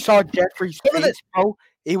 I saw Jeffrey's Remember face, bro.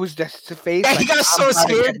 It was just the face. Yeah, he got so I'm about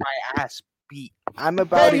to get scared. my ass beat. I'm Bro,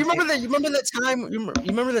 about. you remember that? You remember that time? You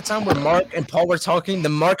remember the time when Mark and Paul were talking? The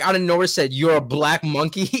Mark out of nowhere said, "You're a black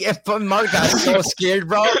monkey," and Mark got so scared,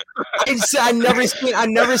 bro. I never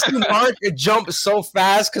seen Mark jump so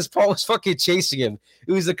fast because Paul was fucking chasing him.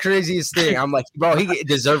 It was the craziest thing. I'm like, bro, he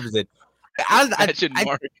deserves it. Imagine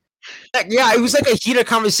Mark. Yeah, it was like a heated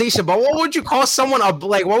conversation. But what would you call someone a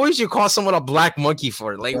black monkey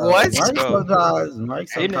for? Like what? Mark Bro. Mark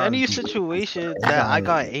In any sometimes- situation that I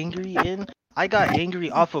got angry in, I got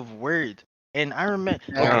angry off of words. And I remember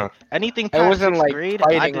Yeah. okay, anything It past wasn't 6th like grade,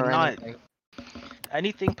 I fighting did or not. anything.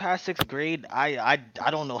 Anything past 6th grade, I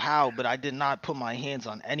don't know how, but I did not put my hands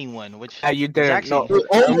on anyone. Which Yeah, you didn't. actually- No, You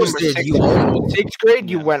almost I remember did. You almost. Sixth grade,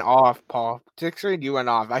 you Yeah. went off, Paul. Sixth grade, you went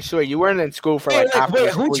off. I swear, you weren't in school for like half the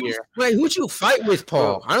school year. Who'd you fight with,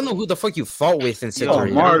 Paul? I don't know who the fuck you fought with in 6th Yo,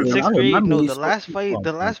 grade. Mark. in Marlon, I 6th grade, remember no, we the spoke last to fight, Paul.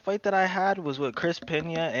 the last fight that I had was with Chris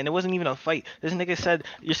Pena, and it wasn't even a fight. This nigga said,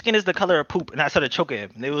 "Your skin is the color of poop," and I started choking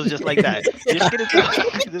him. And it was just like that.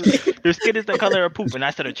 Your skin is the color of poop, and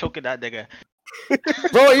I started choking that nigga.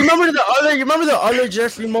 Bro, you remember the other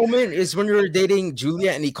Jeffrey moment is when you were dating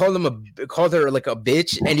Julia and he called her like a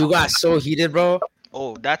bitch and you got so heated, bro.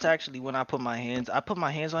 Oh, that's actually when I put my hands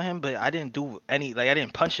on him, but I didn't do any, like I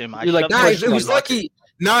didn't punch him. I You, like, shoved Nah, him it in was the locker. lucky.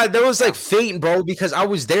 Nah, that was like fate, bro, because I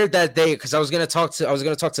was there that day because I was gonna talk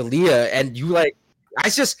to Leah and you like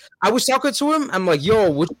I was talking to him. I'm like, yo,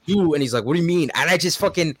 what you do? And he's like, what do you mean? And I just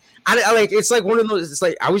fucking, I like, it's like one of those. It's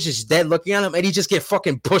like I was just dead looking at him, and he just get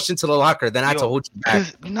fucking pushed into the locker. Then I had to hold you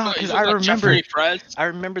back. Because I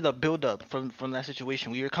remember the build up from that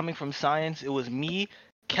situation. We were coming from science. It was me,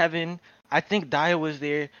 Kevin. I think Daya was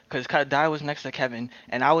there because Daya was next to Kevin,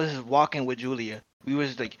 and I was walking with Julia. We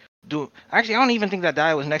was like actually, I don't even think that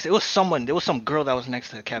Daya was next. It was someone. There was some girl that was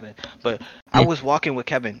next to Kevin, but I was walking with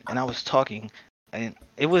Kevin, and I was talking. And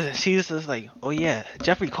she was just like, oh yeah,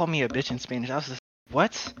 Jeffrey called me a bitch in Spanish. I was just,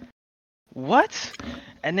 what?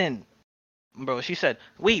 And then, bro, she said,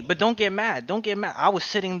 wait, but don't get mad. I was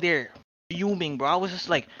sitting there fuming, bro. I was just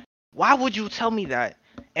like, why would you tell me that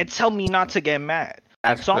and tell me not to get mad?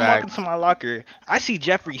 So I'm walking to my locker. I see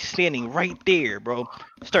Jeffrey standing right there, bro.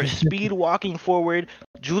 Start speed walking forward.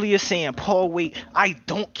 Julia saying, Paul, wait. I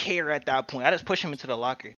don't care at that point. I just push him into the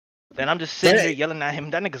locker. Then I'm just sitting there yelling at him.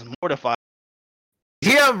 That nigga's mortified.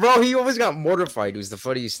 Yeah, bro, he always got mortified. It was the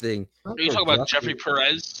funniest thing. Are you talking about Jeffrey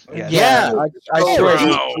Perez? Yeah. I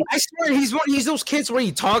swear he's those kids where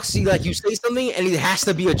he talks, you say something and it has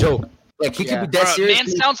to be a joke. Like he can be dead serious. Man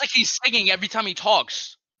sounds like he's singing every time he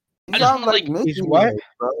talks. He sounds like Mickey Mouse,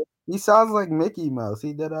 bro. He sounds like Mickey Mouse.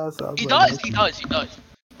 He does. He does.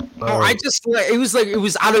 No, I just it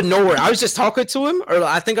was out of nowhere. I was just talking to him, or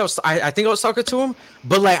I think I was talking to him,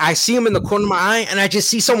 but like I see him in the corner of my eye, and I just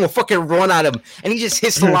see someone fucking run at him, and he just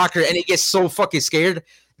hits the locker, and he gets so fucking scared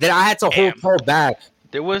that I had to hold Paul back.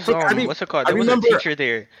 There was what's it called? There was a teacher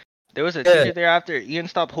there. There was a teacher there after Ian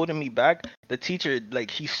stopped holding me back. The teacher, like,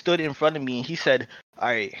 he stood in front of me and he said, all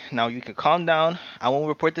right, now you can calm down. I won't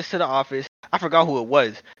report this to the office. I forgot who it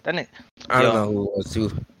was. I don't know who it was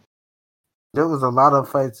too. There was a lot of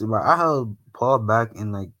fights. I held Paul back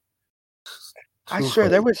in like. I swear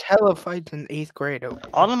there was hella fights in 8th grade.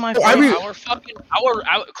 All of my fights,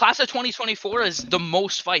 our class of 2024 is the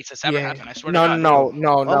most fights that's ever happened. I swear. No.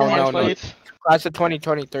 Class of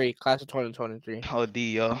 2023. Oh,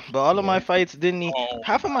 yo. But all of my fights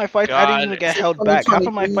half of my fights, I didn't even get held back. Half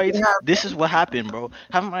of my fights, this is what happened, bro.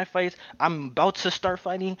 Half of my fights, I'm about to start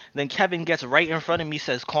fighting. Then Kevin gets right in front of me,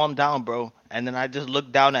 says, calm down, bro. And then I just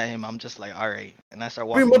look down at him. I'm just like, all right. And I start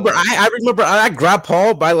walking. I remember I grabbed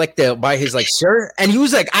Paul by his like shirt, and he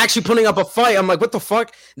was like actually putting up a fight. I'm like, what the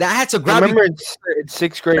fuck? That I had to grab. I remember in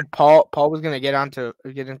 6th grade, Paul was gonna get into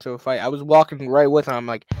a fight. I was walking right with him.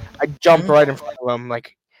 Like I jumped right in front of him,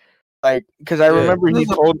 like because I remember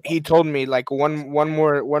he told me like one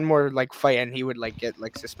more like fight, and he would like get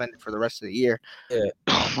like suspended for the rest of the year. Yeah.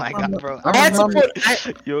 Oh my god, bro! I had to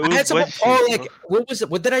put Paul like what was it?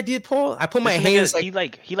 What did I do, Paul? I put my hands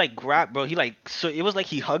like he grabbed, bro. So it was like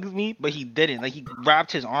he hugged me, but he didn't. Like he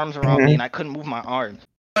wrapped his arms around me, and I couldn't move my arms.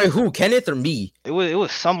 Wait, who? Kenneth or me? It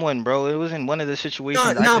was someone, bro. It was in one of the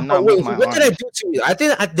situations. What did I do to you?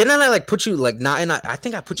 Didn't I like put you like not in? I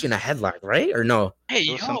think I put you in a headlock, right? Or no? Hey,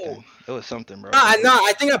 it was something, bro. No.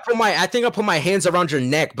 I think I put my hands around your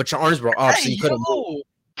neck, but your arms were off, so you couldn't move.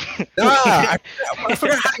 I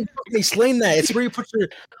forgot how to explain that. It's where you put your.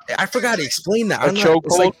 I forgot to explain that. A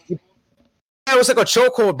chokehold. It was like a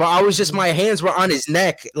chokehold, but I was just my hands were on his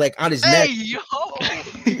neck, like on his neck. Yo,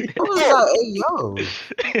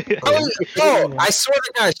 I swear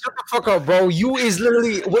to God, shut the fuck up, bro. You is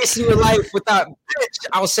literally wasting your life with that bitch.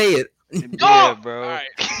 I'll say it. Yeah, bro. Right.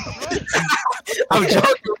 I'm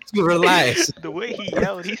joking. To relax. The way he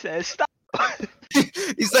yelled, he said, "Stop."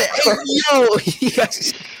 He's like, "Hey, yo."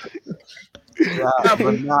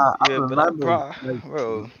 I remember,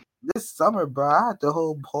 bro. This summer, bro, I had to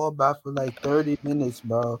hold Paul back for like 30 minutes,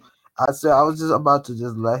 bro. I said I was just about to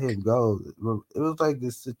just let him go. It was like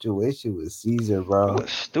this situation with Caesar, bro. It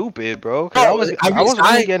was stupid, bro. I was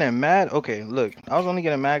only getting mad. Okay, look, I was only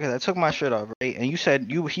getting mad because I took my shirt off, right? And you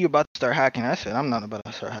said he about to start hacking. I said I'm not about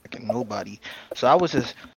to start hacking nobody. So I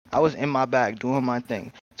was in my bag doing my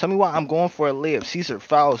thing. Tell me why I'm going for a layup. Caesar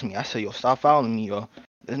fouls me. I said, yo, stop fouling me, yo.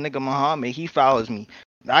 This nigga Muhammad, he fouls me.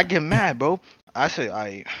 I get mad, bro. I say,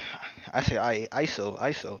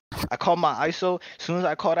 ISO. I call my ISO. As soon as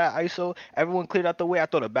I call that ISO, everyone cleared out the way. I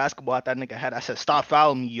throw the basketball at that nigga head. I said, stop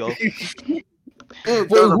fouling me, yo. You threw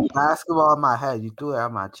the basketball in my head. You threw it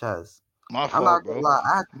at my chest. My fault, I'm not gonna bro. lie.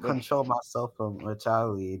 I had to control myself from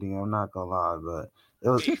retaliating. I'm not gonna lie, but it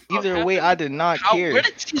was either way. I did not care. Where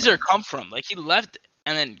did Caesar come from? Like he left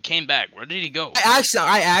and then came back. Where did he go? I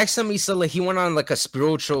asked him. He said like he went on like a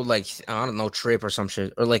spiritual like I don't know trip or some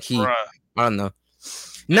shit or like I don't know.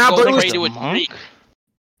 Nah, but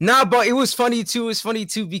it was funny too. It was funny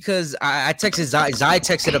too because I texted Zai. Zai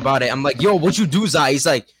texted about it. I'm like, yo, what'd you do, Zai? He's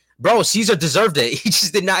like, bro, Caesar deserved it. He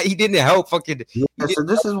just didn't help fucking. Yeah, so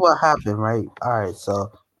this is what happened, right? All right,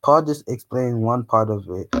 so Paul just explained one part of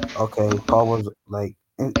it. Okay, Paul was like,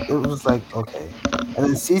 it was like, okay. And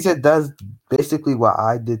then Caesar does basically what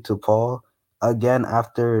I did to Paul again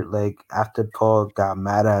after Paul got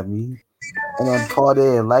mad at me. And then Paul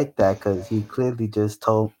didn't like that because he clearly just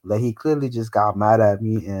got mad at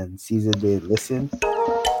me and Caesar didn't listen.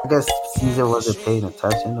 I guess Caesar wasn't paying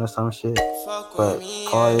attention or some shit. But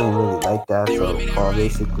Paul didn't really like that, so Paul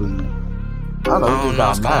basically, I don't know, he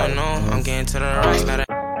just got mad. I'm getting to the right.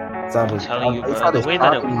 I'm telling you, bro, the way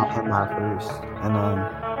that it was at first, and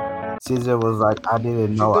then Caesar was like, I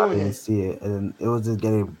didn't know, I didn't see it, and it was just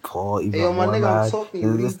getting Paul even more mad.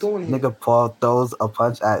 And this nigga Paul throws a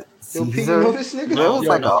punch at Caesar. No, it was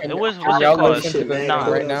like it was what's it called?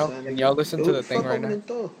 Right now, can y'all listen to the thing right now?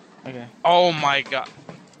 Okay. Oh my god.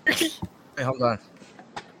 Hey, hold on.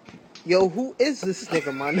 Yo, who is this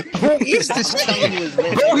nigga, man? Who is this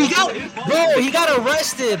nigga? Bro, he got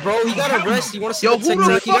arrested, bro. He got arrested. You want to see Yo, the who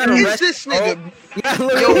the TikTok? fuck is this nigga?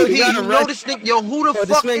 Yo, he, you know this nigga? Yo, who the fuck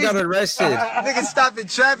this man is got arrested. Nigga stopping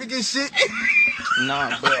traffic and shit.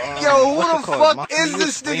 Nah, but yo, who the fuck is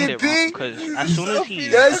this nigga, B? Because as soon as he,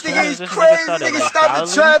 this nigga is crazy. Nigga stopping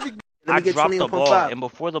traffic. I dropped the ball, and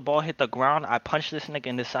before the ball hit the ground, I punched this nigga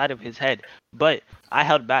in the side of his head. But I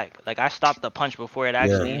held back. Like, I stopped the punch before it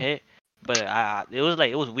actually hit. But it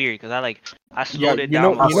was weird because I slowed it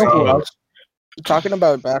down. You know who else? Talking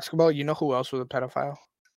about basketball, you know who else was a pedophile?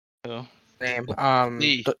 Who? Name. Coach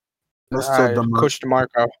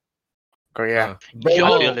DeMarco. Oh yeah.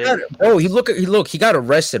 Bro, he got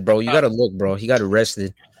arrested, bro. You gotta look, bro. He got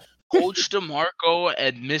arrested. Coach DeMarco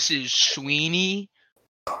and Mrs. Sweeney.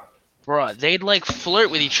 Bruh, they'd like flirt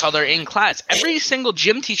with each other in class. Every single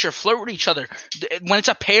gym teacher flirt with each other. When it's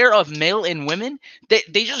a pair of male and women, they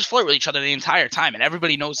just flirt with each other the entire time, and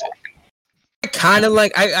everybody knows it. Kind of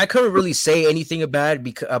like I couldn't really say anything about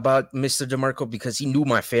Mr. DeMarco because he knew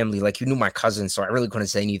my family, like he knew my cousin, so I really couldn't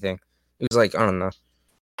say anything. It was like I don't know.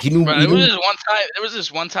 He knew. There was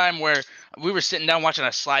this one time where we were sitting down watching a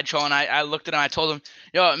slideshow, and I looked at him. I told him,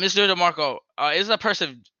 "Yo, Mr. DeMarco, is a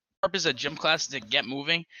person." Purpose of gym class to get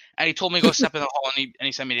moving, and he told me to go step in the hall, and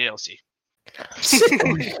he sent me to LC.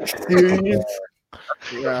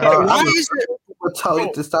 Why is it people tell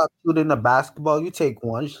you to stop shooting the basketball? You take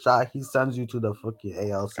one shot, he sends you to the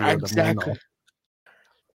fucking ALC. Exactly.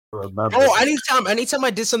 Oh, anytime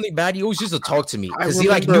I did something bad, he always used to talk to me because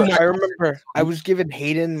I remember I was giving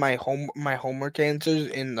Hayden my homework answers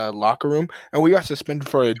in the locker room, and we got suspended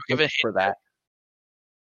for that.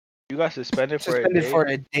 You got suspended for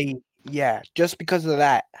a day? Yeah, just because of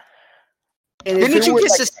that. And didn't you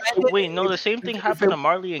get suspended? Wait, no, the same thing happened to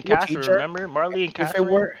Marley and Catherine. Remember, Marley and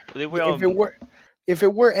Catherine. If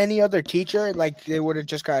it were any other teacher, like they would have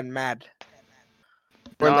just gotten mad.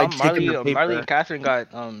 No, like Marley and Catherine got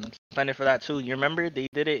suspended for that too. You remember they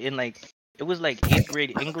did it in it was 8th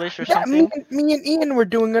grade English or something. Me and Ian were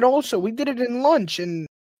doing it also. We did it in lunch and.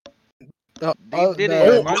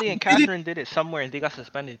 Marley and Catherine did it somewhere and they got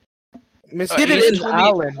suspended. Mrs.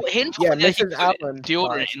 Allen. Yeah, Mrs. Allen.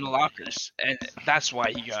 Deodorant in the lockers, and that's why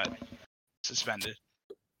he got suspended.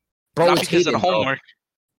 Bro, not because of the homework.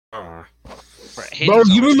 Bro,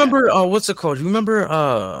 you remember what's it called? You remember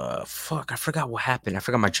fuck, I forgot what happened. I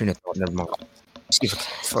forgot my train of thought. Never mind.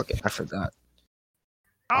 Fuck it, I forgot.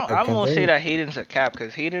 I won't say that Hayden's a cap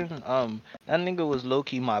because Hayden, that nigga was low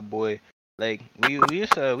key my boy. Like we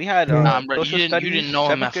had bro, you didn't know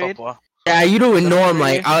him at football. Yeah, you don't know him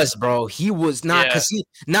like us, bro. He was not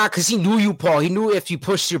because he knew you, Paul. He knew if you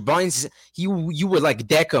pushed your buttons, you would like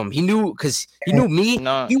deck him. He knew because he knew me.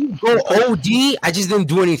 No. He would go OD. I just didn't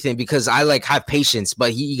do anything because I have patience.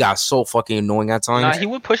 But he got so fucking annoying at times. Nah, he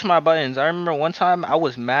would push my buttons. I remember one time I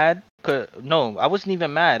was mad. No, I wasn't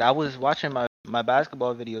even mad. I was watching my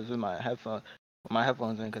basketball videos with my headphones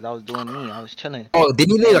in because I was doing me. I was chilling. Oh,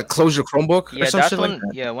 didn't you close your Chromebook? Yeah, or that's when. Like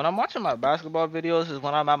that? Yeah, when I'm watching my basketball videos is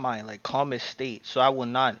when I'm at my calmest state, so I will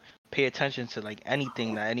not pay attention to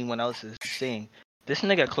anything that anyone else is saying. This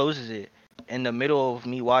nigga closes it in the middle of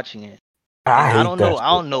me watching it. I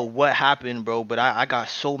don't know what happened, bro, but I got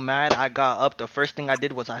so mad. I got up. The first thing I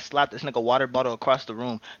did was I slapped this nigga water bottle across the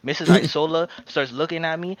room. Mrs. Isola starts looking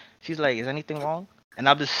at me. She's like, "Is anything wrong?" And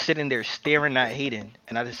I'm just sitting there staring at Hayden,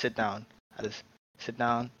 and I just sit down. Sit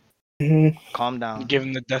down, calm down. Give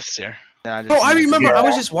him the death stare. I remember I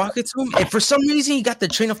was just walking to him, and for some reason he got the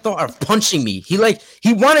train of thought of punching me. He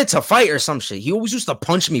wanted to fight or some shit. He always used to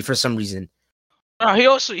punch me for some reason. No, he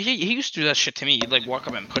used to do that shit to me. He'd walk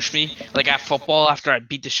up and push me at football after I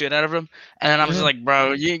beat the shit out of him, and then I was like,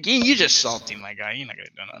 "Bro, you just salty, my guy. You're not gonna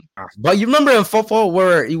do nothing." But you remember in football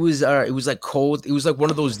where it was cold. It was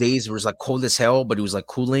one of those days where it was cold as hell, but it was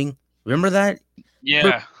cooling. Remember that?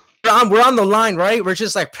 Yeah. we're on the line, right? We're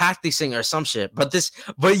just like practicing or some shit. But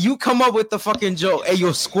you come up with the fucking joke. Hey,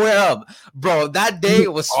 yo, square up, bro. That day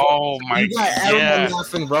it was. Oh my you got everyone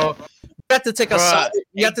laughing, bro. You have to take a side.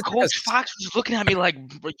 Coach Fox was looking at me like,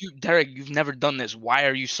 Derek, you've never done this. Why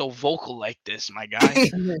are you so vocal like this, my guy?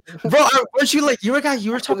 Bro, weren't you like you were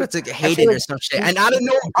talking to Hayden or some shit? And I don't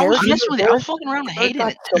know. I was fucking around with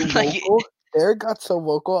Hayden. Derek got so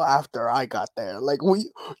vocal after I got there. Like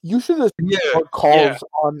you should have calls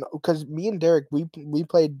on because me and Derek we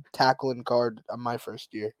played tackle and guard on my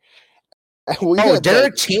first year. And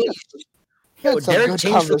Derek changed. Derek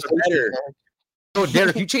changed for the better. No,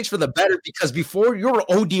 Derek, you changed for the better because before you were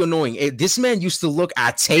OD annoying. This man used to look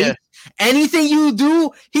at tape. Yeah. Anything you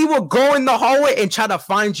do, he will go in the hallway and try to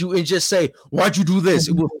find you and just say, "Why'd you do this?"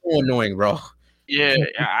 It was so annoying, bro. Yeah,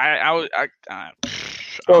 I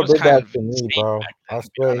did that to me, bro. I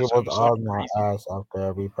swear he was on my ass after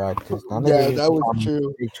every practice. That was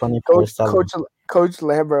true. Coach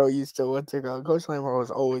Lambro used to Coach Lambro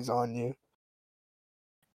was always on you.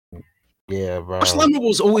 Yeah, bro. Coach Lambro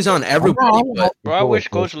was always on everybody. Bro, I wish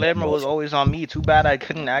Coach Lambro was always on me. Too bad I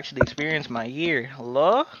couldn't actually experience my year.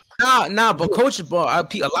 Hello? Nah, but Coach, a lot of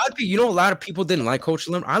people, a lot of people didn't like Coach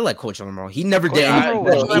Lambro. I like Coach Lambro. He never did anything.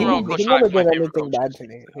 He never did anything bad to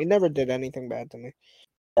me. He never did anything bad to me.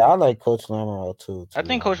 Yeah, I like Coach Lambro too. I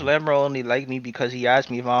think Coach Lambro only liked me because he asked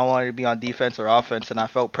me if I wanted to be on defense or offense, and I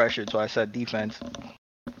felt pressured, so I said defense.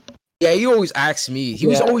 Yeah, he always asked me. He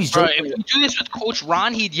was always joking. If we do this with Coach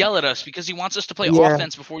Ron, he'd yell at us because he wants us to play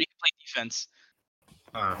offense before he can play defense.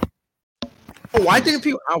 Why didn't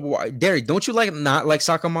people? Derek, don't you not like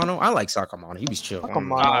Sacamano? I like Sacamano. He was chill.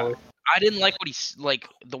 I didn't like what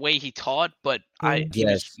the way he taught, but he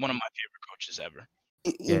was one of my favorite coaches ever.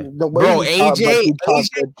 Yeah. Bro, AJ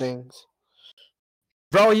good things.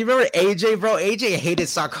 Bro, you remember AJ? Bro, AJ hated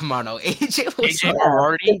Sacamano. AJ was AJ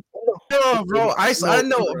Marardi. No, bro. I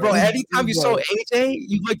know, bro. Anytime you saw AJ,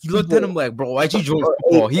 you looked at him like, bro, why'd you join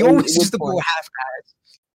football? He always used to go half-ass.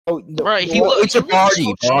 Right, he looked so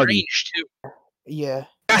strange too. Yeah.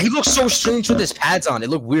 He looked so strange with his pads on. It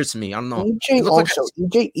looked weird to me. I don't know.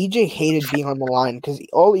 EJ hated being on the line because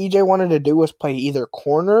all EJ wanted to do was play either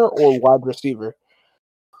corner or wide receiver.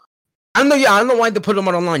 I don't know why they put him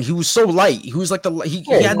on the line. He was so light. He was like he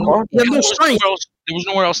had no strength. There was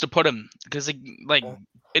nowhere else to put him because he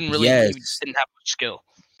didn't really he didn't have much skill.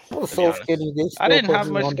 I was so skinny. I didn't have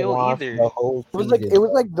much skill either. It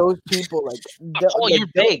was like those people you're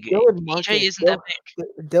big. EJ isn't that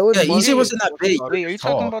big. EJ wasn't that big. Wait, are you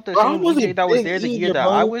talking about the same EJ that was there the year that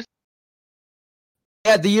I was?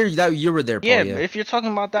 Yeah, the year that you were there, Paul, yeah. If you're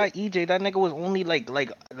talking about that EJ, that nigga was only like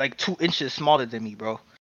 2 inches smaller than me, bro.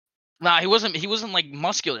 Nah, he wasn't like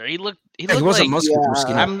muscular. He wasn't like, muscular.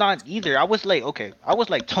 Yeah, I'm not either. I was like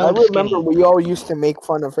toned. I remember we all used to make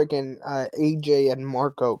fun of freaking AJ and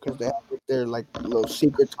Marco because they had their like little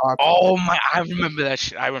secret talk. Oh my! I remember that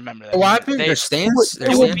shit. I remember that. What happened? Their stance?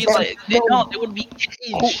 They would be like, they would be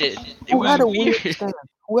kicking shit. Who had a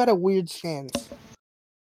weird stance?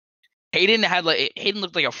 Hayden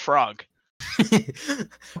looked like a frog.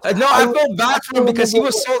 No, I felt bad for him because he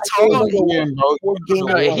was so tall. He looked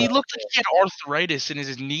like he had arthritis in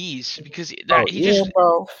his knees because he just.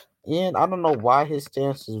 Yeah, I don't know why his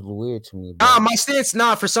stance is weird to me. Nah, my stance,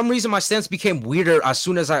 for some reason, my stance became weirder as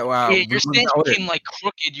soon as your stance became like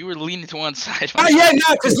crooked. You were leaning to one side.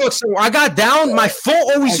 Because look, so I got down. My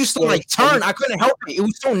foot always used to turn. I couldn't help it. It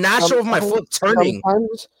was so natural of my foot turning.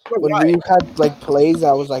 Sometimes when we had plays,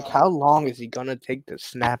 I was like, "How long is he gonna take to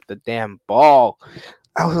snap the damn ball?"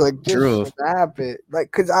 I was like, "Just snap it!"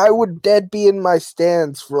 Because I would dead be in my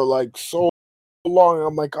stance for so long.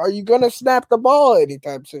 I'm like, are you gonna snap the ball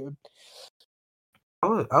anytime soon?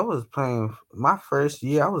 I was playing my first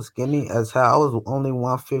year. I was skinny as hell. I was only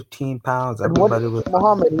 115 pounds. Everybody was.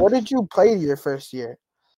 Muhammad, what did you play your first year?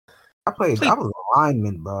 I was a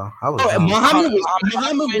lineman, bro. Muhammad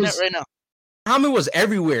was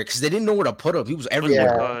everywhere because they didn't know where to put him. He was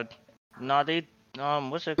everywhere. No, they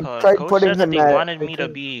what's it called? Coach said that they wanted me to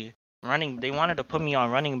be running. They wanted to put me on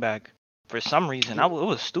running back. For some reason, it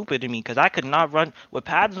was stupid to me because I could not run with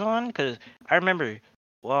pads on. Because I remember,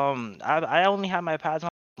 I only had my pads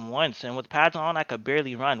on once, and with pads on, I could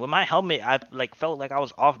barely run. With my helmet, I felt like I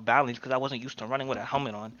was off balance because I wasn't used to running with a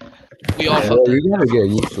helmet on. We all felt that. You gotta get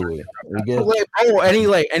used to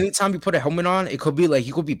it. Anytime you put a helmet on, it could be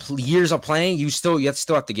you could be years of playing. You still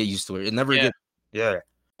have to get used to it. It never get. Yeah.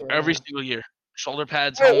 Every single year, shoulder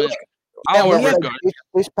pads, helmet.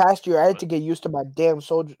 This past year, I had to get used to my damn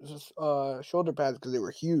shoulder pads because they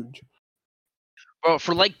were huge. Bro,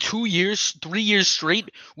 for like 2 years, 3 years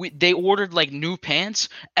straight, they ordered like new pants.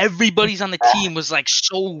 Everybody's on the team was like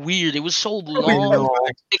so weird. It was so long.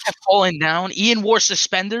 They kept falling down. Ian wore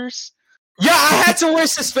suspenders. Yeah, I had to wear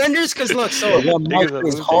suspenders because look, so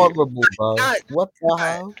is horrible, bro. What the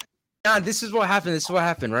hell? Nah, this is what happened. This is what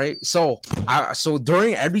happened, right? So,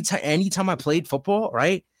 during anytime I played football,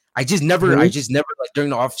 right? I just never like during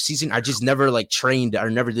the off season, I just never like trained or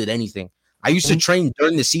never did anything. I used to train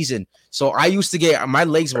during the season, so I used to get my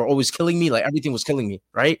legs were always killing me, like everything was killing me,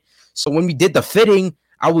 right? So when we did the fitting,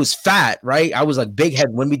 I was fat, right? I was like big head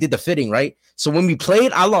when we did the fitting, right? So when we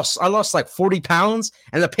played, I lost like 40 pounds,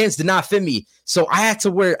 and the pants did not fit me. So I had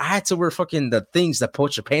to wear fucking the things that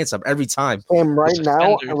push your pants up every time. And right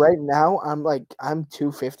now, I'm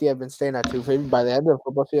 250. I've been staying at 250. By the end of the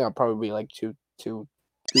football season, I'll probably be like 2.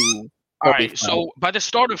 All right, so by the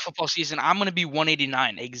start of football season, I'm gonna be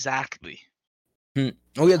 189 exactly.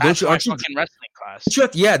 Oh yeah, aren't you fucking wrestling class?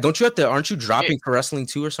 Aren't you dropping for wrestling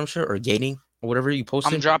too or some shit or gaining or whatever you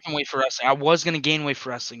posted? I'm dropping weight for wrestling. I was gonna gain weight for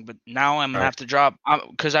wrestling, but now I'm gonna have to drop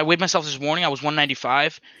because I weighed myself this morning. I was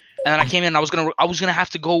 195, and then I came in. I was gonna have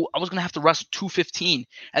to wrestle 215,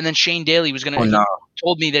 and then Shane Daly was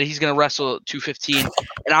told me that he's gonna wrestle 215,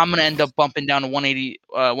 and I'm gonna end up bumping down to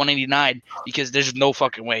 189 because there's no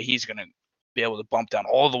fucking way he's gonna be able to bump down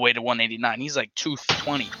all the way to 189. He's like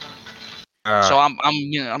 220. So I'm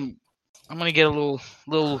gonna get a little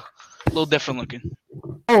different looking.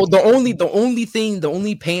 Oh, the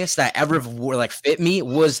only pants that ever were like fit me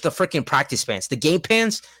was the freaking practice pants. The game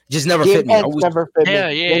pants just never fit me. Never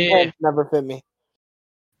fit me.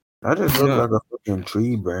 I just look like a fucking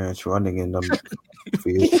tree branch running in them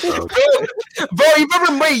fields. Bro,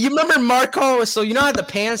 you remember Marco? So you know how the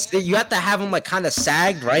pants that you have to have them like kind of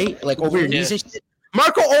sagged, right? Like over your knees and shit.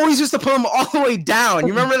 Marco always used to put them all the way down.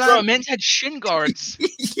 You remember that? Bro, men's had shin guards.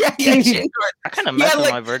 yeah, shin guards. I kind of messed with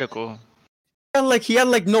my vertical. He had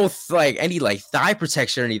no any thigh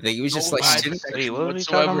protection or anything. It was just like what are you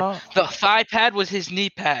talking about? The thigh pad was his knee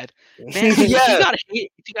pad. Man, if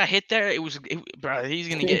he got hit there, bro, he's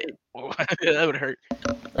gonna get that would hurt.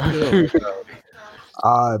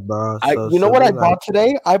 All right, bro. You know what I bought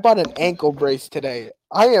today? I bought an ankle brace today.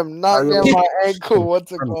 I am not getting my ankle.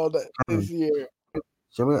 What's it called this year?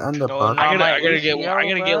 Should we end the podcast? I'm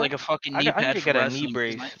gonna get like a fucking knee pad. I get a knee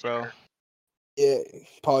brace, bro. Yeah,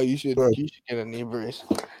 Paul, you should get a knee brace.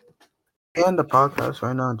 End the podcast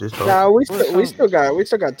right now. Just we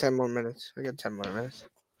still got 10 more minutes. We got 10 more minutes.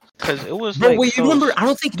 Because it was. Bro, wait, you remember? I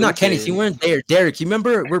don't think not Kenneth. You weren't there, Derek. You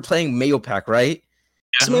remember we're playing Mayo Pack, right?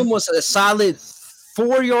 This man was a solid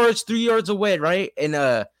 3 yards away, right? And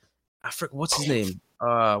I forget what's his name.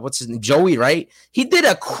 Joey, right? He did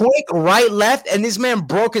a quick right left, and this man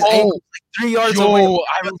broke his ankle like 3 yards away.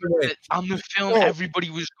 I remember that. On the film, everybody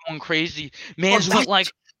was going crazy. Man's went like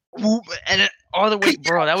whoop, and all the way,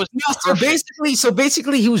 bro. That was so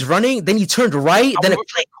basically, he was running, then he turned right, then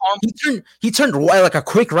he turned right, like a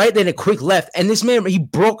quick right, then a quick left, and this man he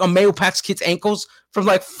broke a Mayo Pack's kid's ankles from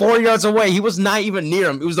like 4 yards away. He was not even near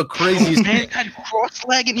him. It was the craziest. Man had cross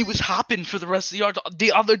leg, and he was hopping for the rest of the yard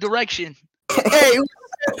the other direction. Hey, it was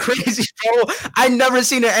crazy, bro. I never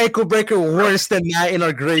seen an ankle breaker worse than that in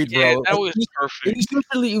our grade, bro. Yeah, that was perfect.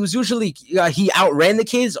 It was usually he outran the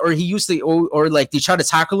kids, or he used to, or like they try to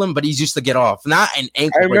tackle him, but he's used to get off. Not an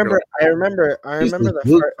ankle breaker. I remember our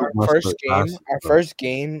first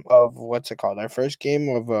game of what's it called? Our first game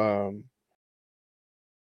of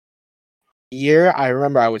year. I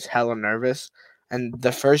remember I was hella nervous, and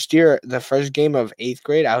the first game of 8th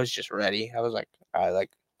grade, I was just ready. I was like,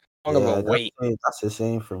 that's the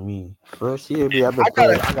same for me. First year, I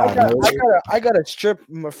got to strip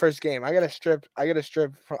my first game. I got to strip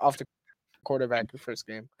off the quarterback the first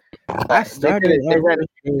game.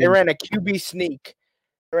 They ran a QB sneak.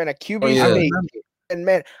 Sneak, and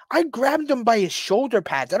man, I grabbed him by his shoulder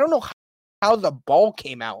pads. I don't know how the ball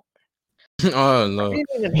came out. Oh no! I didn't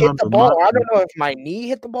even hit the ball. I don't know if my knee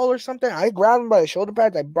hit the ball or something. I grabbed him by his shoulder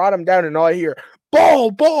pads. I brought him down, and all I hear,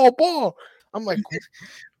 ball. I'm like.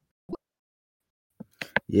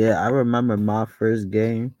 Yeah, I remember my first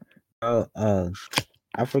game. I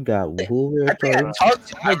forgot who we were playing.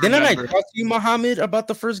 Didn't I talk to you, Muhammad, about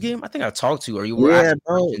the first game? I think I talked to you, or you were. Yeah,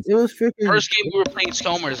 bro. It was freaking. First game we were playing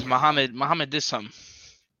Somers. Muhammad did something.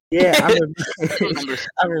 Yeah, I remember.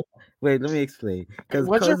 Wait, let me explain.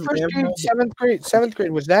 What's your first game? 7th grade. 7th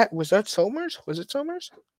grade. Was that Somers? Was it Somers?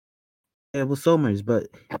 It was Somers, but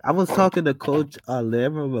I was talking to Coach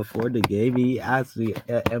Lammer before the game. He asked me,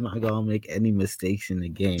 "Am I gonna make any mistakes in the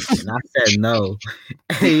game?" And I said no.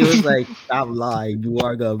 And he was like, "Stop lying. You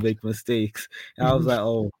are gonna make mistakes." And I was like,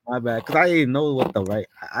 "Oh, my bad," because I didn't know what the right.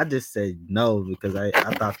 I just said no because I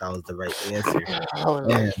thought that was the right answer.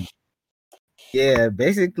 And yeah,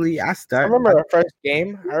 basically, I I remember our first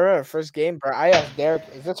game, bro. I asked Derek,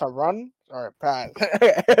 "Is this a run or a pass?"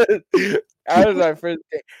 That was our first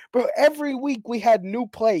game, bro. Every week we had new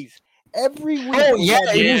plays. Every week. Oh yeah,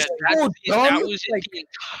 Yeah, so that was like the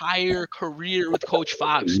entire career with Coach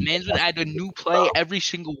Fox. Man's would add a new play every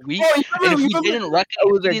single week, and if we didn't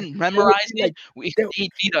recognize, we didn't memorize it,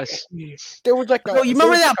 he'd beat us. There was like, you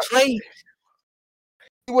remember that play?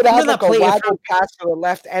 He would have like a waggle pass to the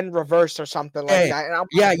left and reverse or something like that.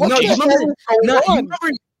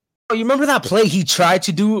 And you remember that play he tried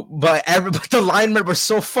to do, but the linemen were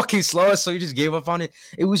so fucking slow, so he just gave up on it.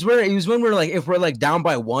 It was when we're like, if we're like down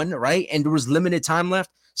by 1, right, and there was limited time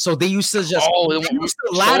left, so they used to just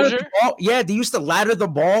ladder the ball. Yeah, they used to ladder the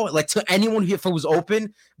ball like to anyone if it was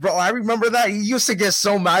open. Bro, I remember that. He used to get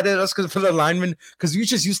so mad at us for the linemen because we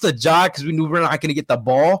just used to jog because we knew we were not gonna get the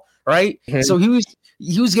ball, right? Mm-hmm. So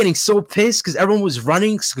he was getting so pissed because everyone was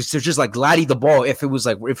running because they're just like laddie the ball if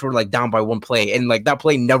we're like down by 1 play, and like that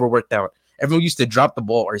play never worked out. Everyone used to drop the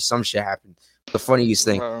ball or some shit happened. The funniest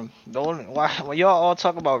thing. When y'all all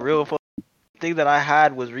talk about real football, the thing that I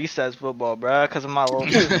had was recess football, bro, because of my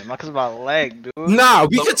because of my leg, dude. Nah,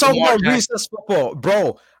 we could talk about recess football,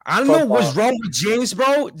 bro. I don't know what's wrong with James,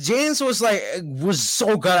 bro. James was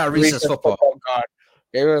so good at recess football. God.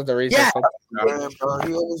 It was the reason. Yeah, bro.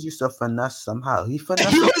 He always used to finesse somehow. He finessed.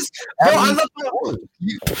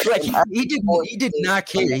 He did not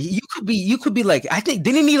care. You could be like, I think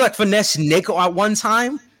didn't he like finesse Nick at one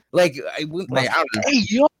time? I don't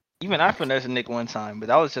know. Even I finessed Nick one time, but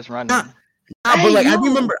that was just running. But like I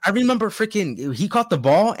remember freaking he caught the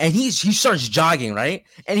ball and he starts jogging, right?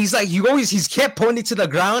 And he's like he's kept pointing to the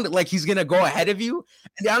ground like he's gonna go ahead of you.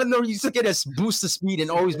 And I don't know, he used to get a boost of speed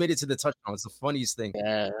and always made it to the touchdown. It's the funniest thing.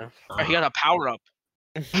 Yeah. He got a power up.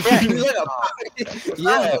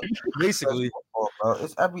 Yeah, basically. Bro.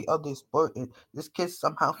 It's every other sport. This kid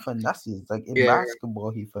somehow finesses. Like in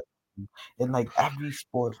basketball, he finesses. In like every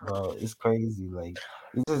sport, bro. It's crazy. Like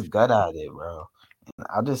he's just good at it, bro.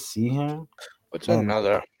 I just see him. What's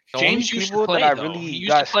another? James used to play, though. He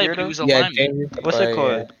used to play, but he was a lineman. What's it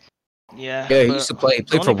called? Yeah, he used to play. He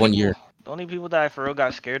played for 1 year. The only people that I for real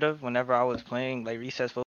got scared of whenever I was playing like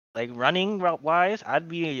recess football, like running route wise, I'd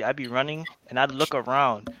be running and I'd look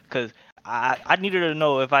around because I needed to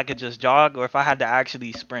know if I could just jog or if I had to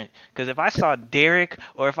actually sprint. Because if I saw Derek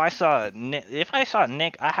or if I saw Nick,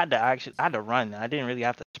 I had to run. I didn't really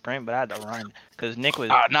have to sprint, but I had to run because Nick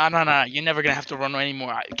was. No. You're never gonna have to run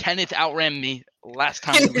anymore. Kenneth outran me last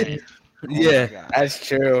time. Yeah, that's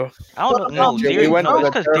true. I don't know. Derek,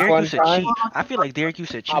 because Derek used to cheat. I feel like Derek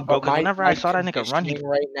used to cheat, bro. Because whenever I saw that nigga run,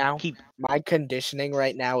 my conditioning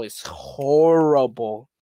right now is horrible.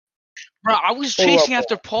 Bro, I was chasing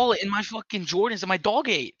after Paula in my fucking Jordans and my dog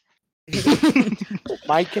ate.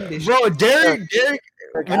 My condition. Bro, Derek,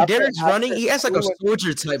 when Derek's running, he has like a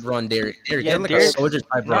soldier type run, Derek. A soldier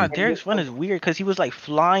type run. Derek's run is weird because he was like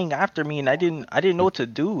flying after me and I didn't know what to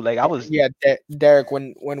do. Like I was. Yeah, Derek,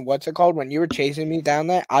 when what's it called? When you were chasing me down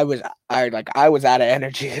there, I was out of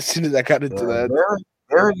energy as soon as I got into that.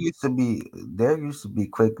 Derek used to be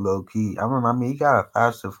quick, low key. I remember he got a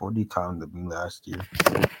faster 40 time than me last year.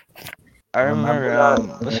 I remember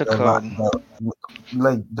what's it called?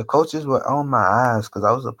 Like the coaches were on my ass because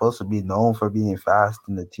I was supposed to be known for being fast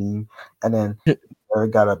in the team, and then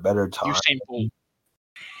Derek got a better time. Usain Bolt.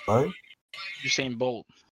 What? Usain Bolt.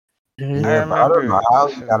 Yeah, I don't know how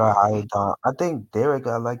he got a higher time. I think Derek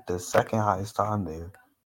got like the second highest time there.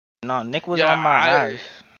 No, Nick was on my ass.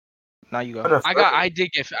 Now you go. I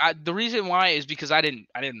did get. The reason why is because I didn't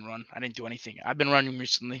run. I didn't do anything. I've been running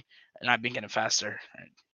recently, and I've been getting faster.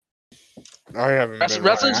 I haven't.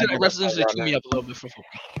 Wrestling's gonna tune me up a little bit for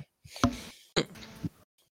football.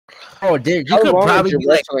 Oh, Derek, you could probably be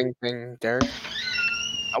like wrestling thing, Derek.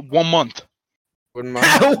 1 month. 1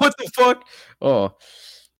 month. What the fuck? Oh,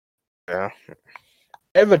 yeah.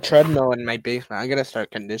 I have a treadmill in my basement. I gotta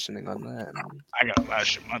start conditioning on that. I got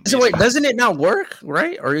last year. So wait, doesn't it not work?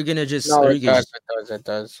 Right? Or are you gonna just? No, it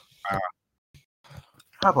does. I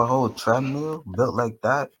have a whole treadmill built like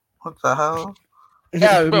that. What the hell?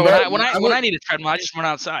 Yeah, bro, when I need a treadmill, I just run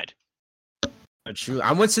outside. True.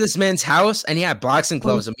 I went to this man's house and he had boxing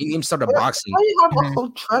gloves. And me and him started boxing. Why you have a whole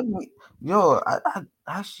treadmill? Yo, I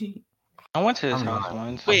actually. I went to his house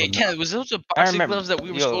once. Wait, Ken, was those the boxing gloves that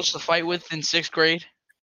we were supposed to fight with in 6th grade?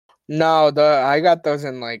 No, I got those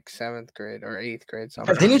in like 7th grade or 8th grade.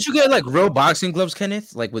 Something. Didn't you get like real boxing gloves,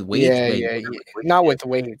 Kenneth? Like with weights? Yeah. Not with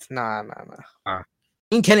weights. Nah.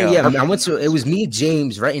 Me and Kenneth, yeah. I went to. It was me,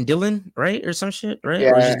 James, right, and Dylan, right, or some shit, right?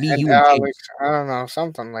 Yeah, or just me, and you, and Alex. James. I don't know,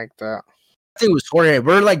 something like that. I think it was Jorge.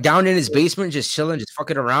 We're like down in his basement, just chilling, just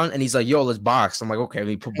fucking around, and he's like, "Yo, let's box." I'm like, "Okay."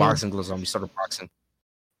 We put boxing gloves on. We started boxing.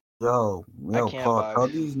 Yo, Paul, tell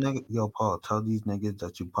these niggas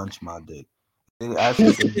that you punched my dick. They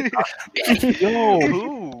actually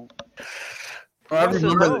Who? I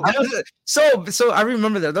remember so I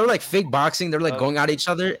remember that they're like fake boxing. They're like going at each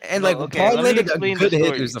other, and like Paul landed a good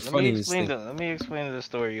hit. It was the funniest thing. Let me explain the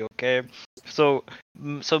story, okay? So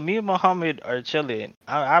me and Muhammad are chilling.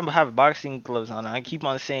 I have boxing gloves on. I keep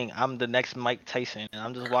on saying I'm the next Mike Tyson, and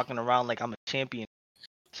I'm just walking around like I'm a champion.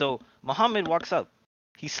 So Muhammad walks up,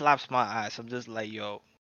 he slaps my ass. I'm just like, yo,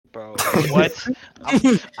 bro, what?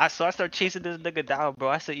 I start chasing this nigga down, bro.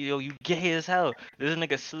 I said, yo, you gay as hell. This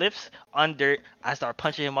nigga slips under. I start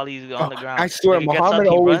punching him while he's on the ground. I swear, Nigga gets Muhammad up, he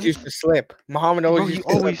always runs. used to slip. Muhammad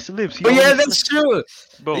always slips. But yeah, that's true.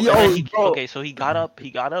 Bro, Yo, and then bro. Okay, so he got up,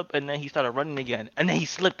 and then he started running again, and then he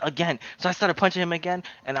slipped again. So I started punching him again,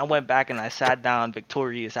 and I went back and I sat down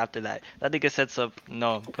victorious after that. That nigga said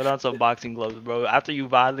put on some boxing gloves, bro. After you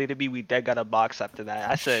violated me, we then got a box after that.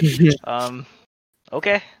 I said,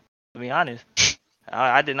 okay, to be honest,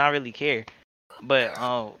 I did not really care. But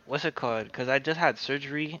what's it called? Because I just had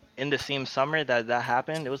surgery in the same summer that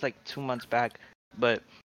happened. It was like 2 months back, but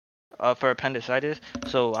for appendicitis.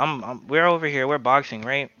 So we're over here, we're boxing,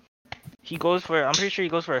 right? I'm pretty sure he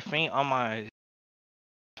goes for a feint on my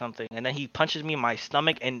something, and then he punches me in my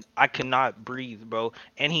stomach, and I cannot breathe, bro.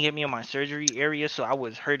 And he hit me in my surgery area, so I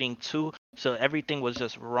was hurting too. So everything was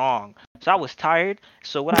just wrong. So I was tired.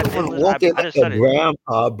 So what I did was I just started.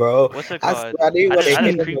 Grandpa, bro. What's it called?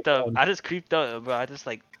 I just creeped up, bro. I just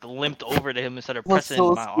like limped over to him and started pressing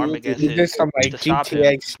my arm against He his. did some like to stop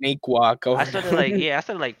GTA him. snake walk. I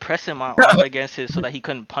started like pressing my arm against his so that he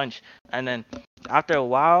couldn't punch. And then after a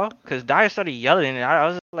while, because Dyer started yelling, and I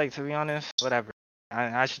was like, to be honest, whatever.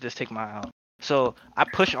 I should just take my out. So I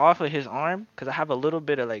push off of his arm because I have a little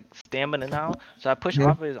bit of like stamina now. So I push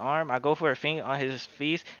off of his arm. I go for a feint on his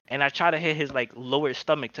face, and I try to hit his like lower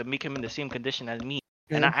stomach to make him in the same condition as me.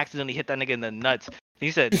 And I accidentally hit that nigga in the nuts.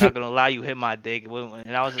 He said, "Not gonna lie, you hit my dick."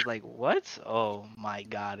 And I was just like, "What? Oh my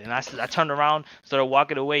god!" And I turned around, started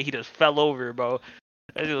walking away. He just fell over, bro.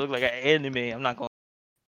 That just looked like an anime. I'm not gonna.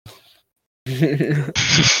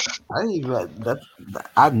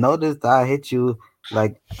 I noticed I hit you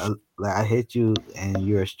like I hit you and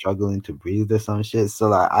you were struggling to breathe or some shit. So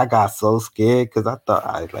like I got so scared because I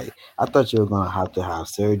thought you were gonna have to have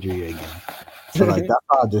surgery again. So like that's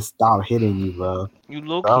why I just stopped hitting you, bro. You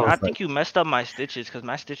low key, I think you messed up my stitches because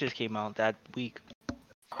my stitches came out that week.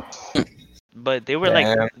 But they were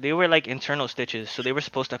like internal stitches, so they were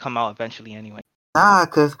supposed to come out eventually anyway. Nah,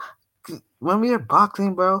 cause when we were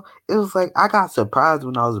boxing, bro, it was like I got surprised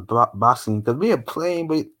when I was boxing because we were playing,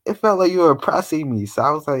 but it felt like you were pressing me. So I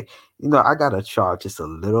was like, I got to charge just a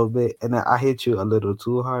little bit, and then I hit you a little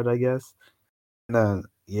too hard, I guess. And then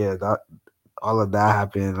all of that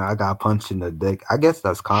happened. And I got punched in the dick. I guess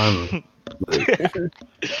that's karma.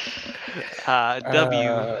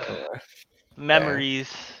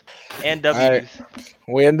 Memories and W's. Right.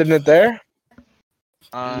 We ending it there.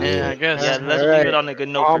 Yeah, I guess. Yeah, let's leave it on a good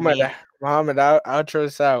note for me. Muhammad, outro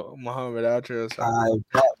us out.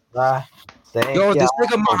 Bye. Yo, this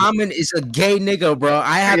nigga Muhammad is a gay nigga, bro.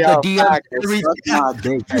 I have the DM.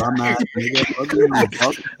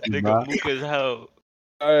 Nigga Mook as hell.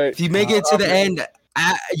 If you make it to the end,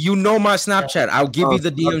 you know my Snapchat. I'll give you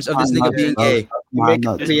the DMs of this nigga being gay. You make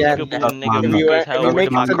it to the end. You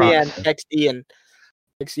make it to the end. Text Ian.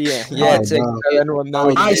 Yeah, my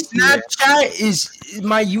Snapchat is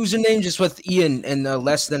my username just with Ian and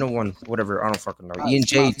less than a 1, whatever. I don't fucking know. Ian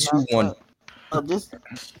J21.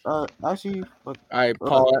 Actually, all right,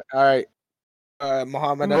 Paul. All right,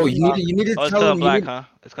 Muhammad. Oh, you need to tell him. Black, huh?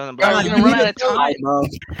 It's gonna black. You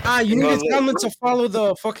need to tell him to follow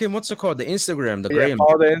the fucking what's it called? The Instagram, the Graham.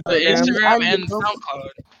 Follow the Instagram and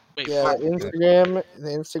SoundCloud. The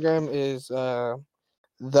Instagram is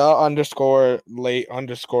the_late_late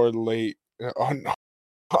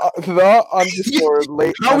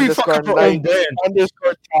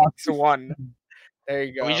 _talks 1. There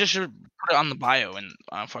you go. We just should put it on the bio and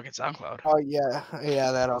on fucking SoundCloud. Oh yeah,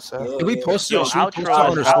 that also. Did we post it?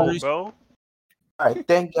 Outro is out, bro. All right,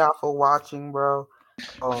 thank y'all for watching, bro.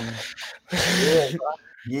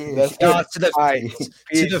 Yeah. To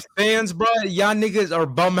the fans, bro. Y'all niggas are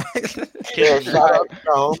bum ass.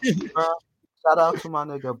 Shout out to my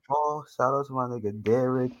nigga Paul. Shout out to my nigga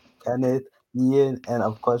Derek. Kenneth, Ian, and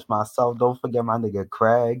of course myself. Don't forget my nigga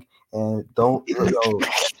Craig, and don't don't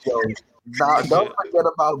forget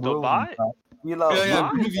about Groovy. We love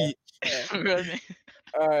Groovy.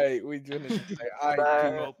 All right, we doing it. All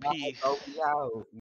right, Peace. out.